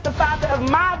is the father of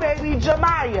my baby,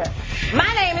 Jemiah.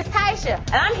 My name is Taisha,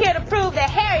 and I'm here to prove that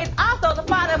Harry is also the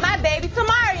father of my baby,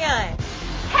 Tamarion.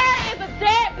 Harry is a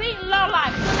deadbeat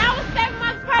lowlife. When I was 7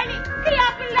 months pregnant, he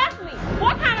up and left me.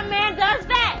 What kind of man does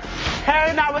that?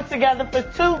 Harry and I were together for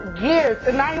 2 years,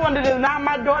 and now you want to deny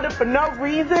my daughter for no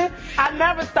reason? I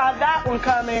never saw that one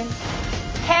coming.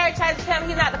 Harry tries to tell me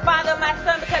he's not the father of my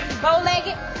son because he's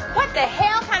bow-legged. What the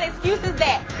hell kind of excuse is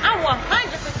that? I'm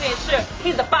 100% sure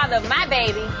he's the father of my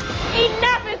baby.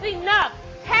 Enough is enough.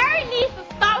 Harry needs to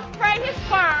stop spraying his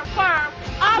sperm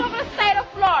all over the state of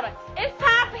Florida. It's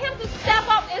time for him to step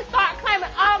up and start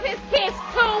claiming all of his kids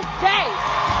today.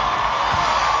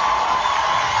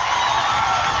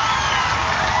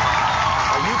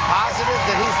 Are you positive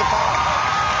that he's the father?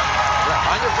 You're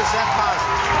 100%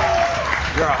 positive.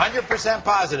 You're 100%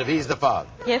 positive he's the father.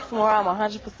 Yes, Laura, I'm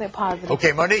 100% positive.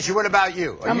 Okay, Monisha, what about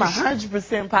you? I'm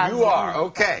 100% positive. You are,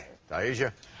 okay.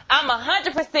 Taisha? I'm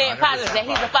 100% positive that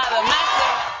he's the father of my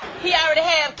son. He already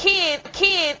have kids,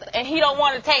 and he don't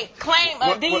want to take claim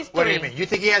of these three. What do you mean? You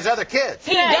think he has other kids?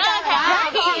 He does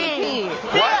have kids.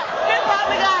 What? He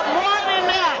probably got more than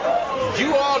that. Did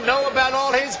you all know about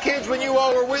all his kids when you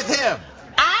all were with him?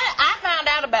 I found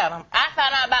out about him. I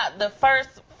found out about the first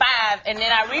 5, and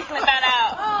then I recently found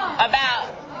out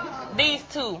about these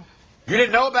 2. You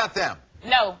didn't know about them?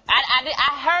 No,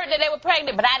 I heard that they were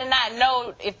pregnant, but I did not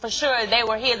know if for sure they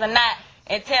were his or not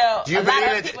until a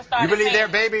lot of people started. You believe their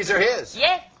babies are his?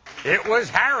 Yes. It was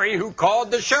Harry who called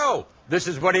the show. This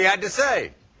is what he had to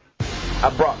say. I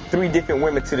brought 3 different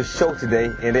women to the show today,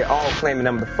 and they're all claiming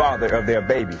I'm the father of their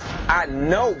babies. I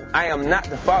know I am not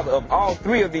the father of all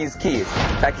 3 of these kids.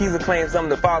 Tykeeza claims I'm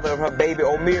the father of her baby,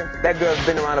 Omir. That girl's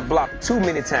been around the block too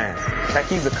many times.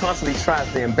 Tykeeza constantly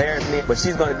tries to embarrass me, but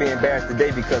she's going to be embarrassed today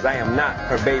because I am not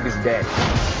her baby's daddy.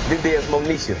 Then there's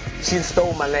Monisha. She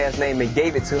stole my last name and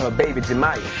gave it to her baby,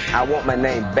 Jemiah. I want my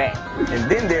name back. And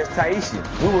then there's Taisha.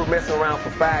 We were messing around for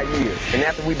 5 years, and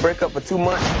after we break up for 2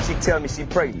 months, she tell me she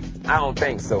pregnant. I don't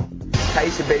think so.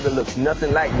 Taisha baby looks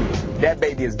nothing like me. That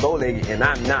baby is bow-legged and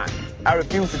I'm not. I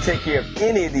refuse to take care of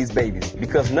any of these babies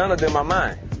because none of them are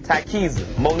mine. Tykeeza,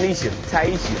 Monisha,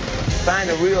 Taisha, find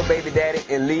a real baby daddy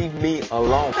and leave me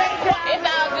alone.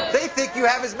 They think you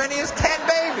have as many as 10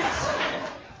 babies.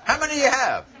 How many do you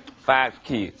have? 5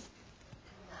 kids.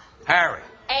 Harry.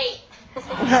 8. Man, he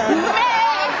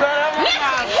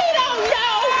don't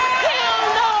know. He don't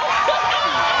know.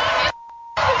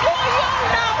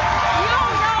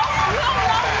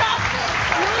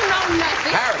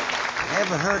 Harry,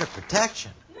 never heard of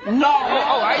protection. No.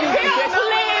 Oh, I use protection.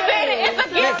 Believe in it. It's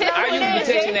against his I use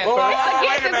protection at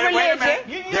first. Wait a minute.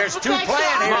 There's 2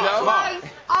 playing here, though.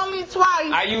 Only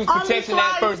twice. I use protection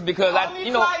at first because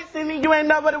twice, and you ain't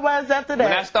know what it was after that.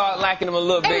 When I start liking them a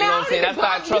little bit, you know what I'm saying? I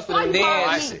start trusting them then.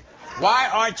 I see. Why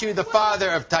aren't you the father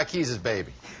of Tykeeza's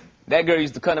baby? That girl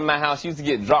used to come to my house. She used to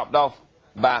get dropped off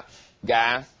by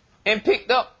guys and picked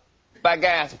up by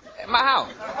guys at my house.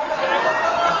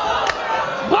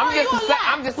 I'm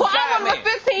just a side man.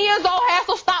 15 years old, had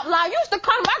so stop lying. You used to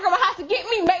come to my grandma's house to get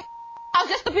me, make house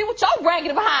just to be with your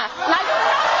raggedy behind. Now you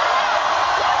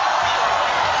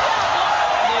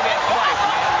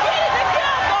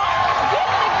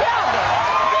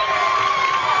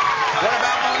What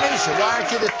about Monisha? Why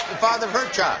aren't you the father of her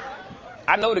child?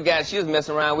 I know the guy she was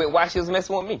messing around with. Why she was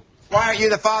messing with me? Why aren't you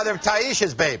the father of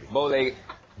Taisha's baby? Bow-legged.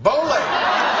 Bow-legged? What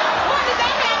does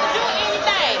that have to do with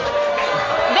anything?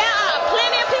 There are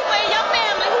plenty of people in your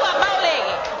family who are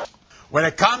bow-legged. When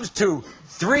it comes to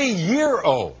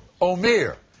 3-year-old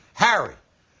Omir, Harry,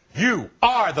 you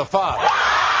are the father.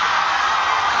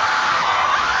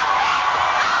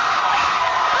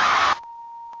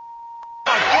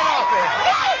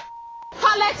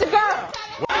 Holla at your girl.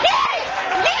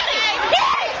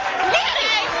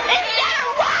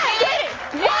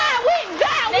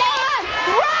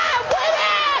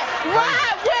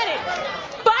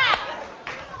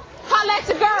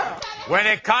 When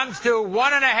it comes to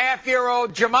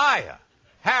 1.5-year-old Jemiah,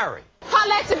 Harry,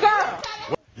 holla at your girl.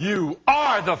 You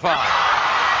are the father.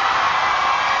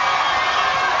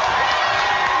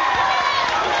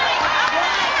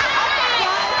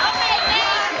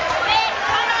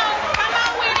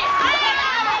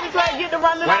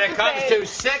 When it comes to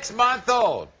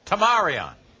 6-month-old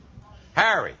Tamarion,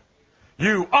 Harry,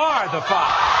 you are the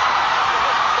father.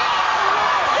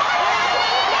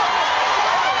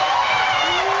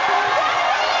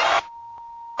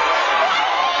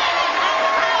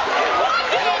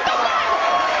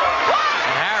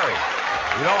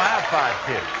 You don't have 5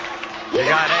 kids. You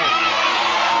got 8.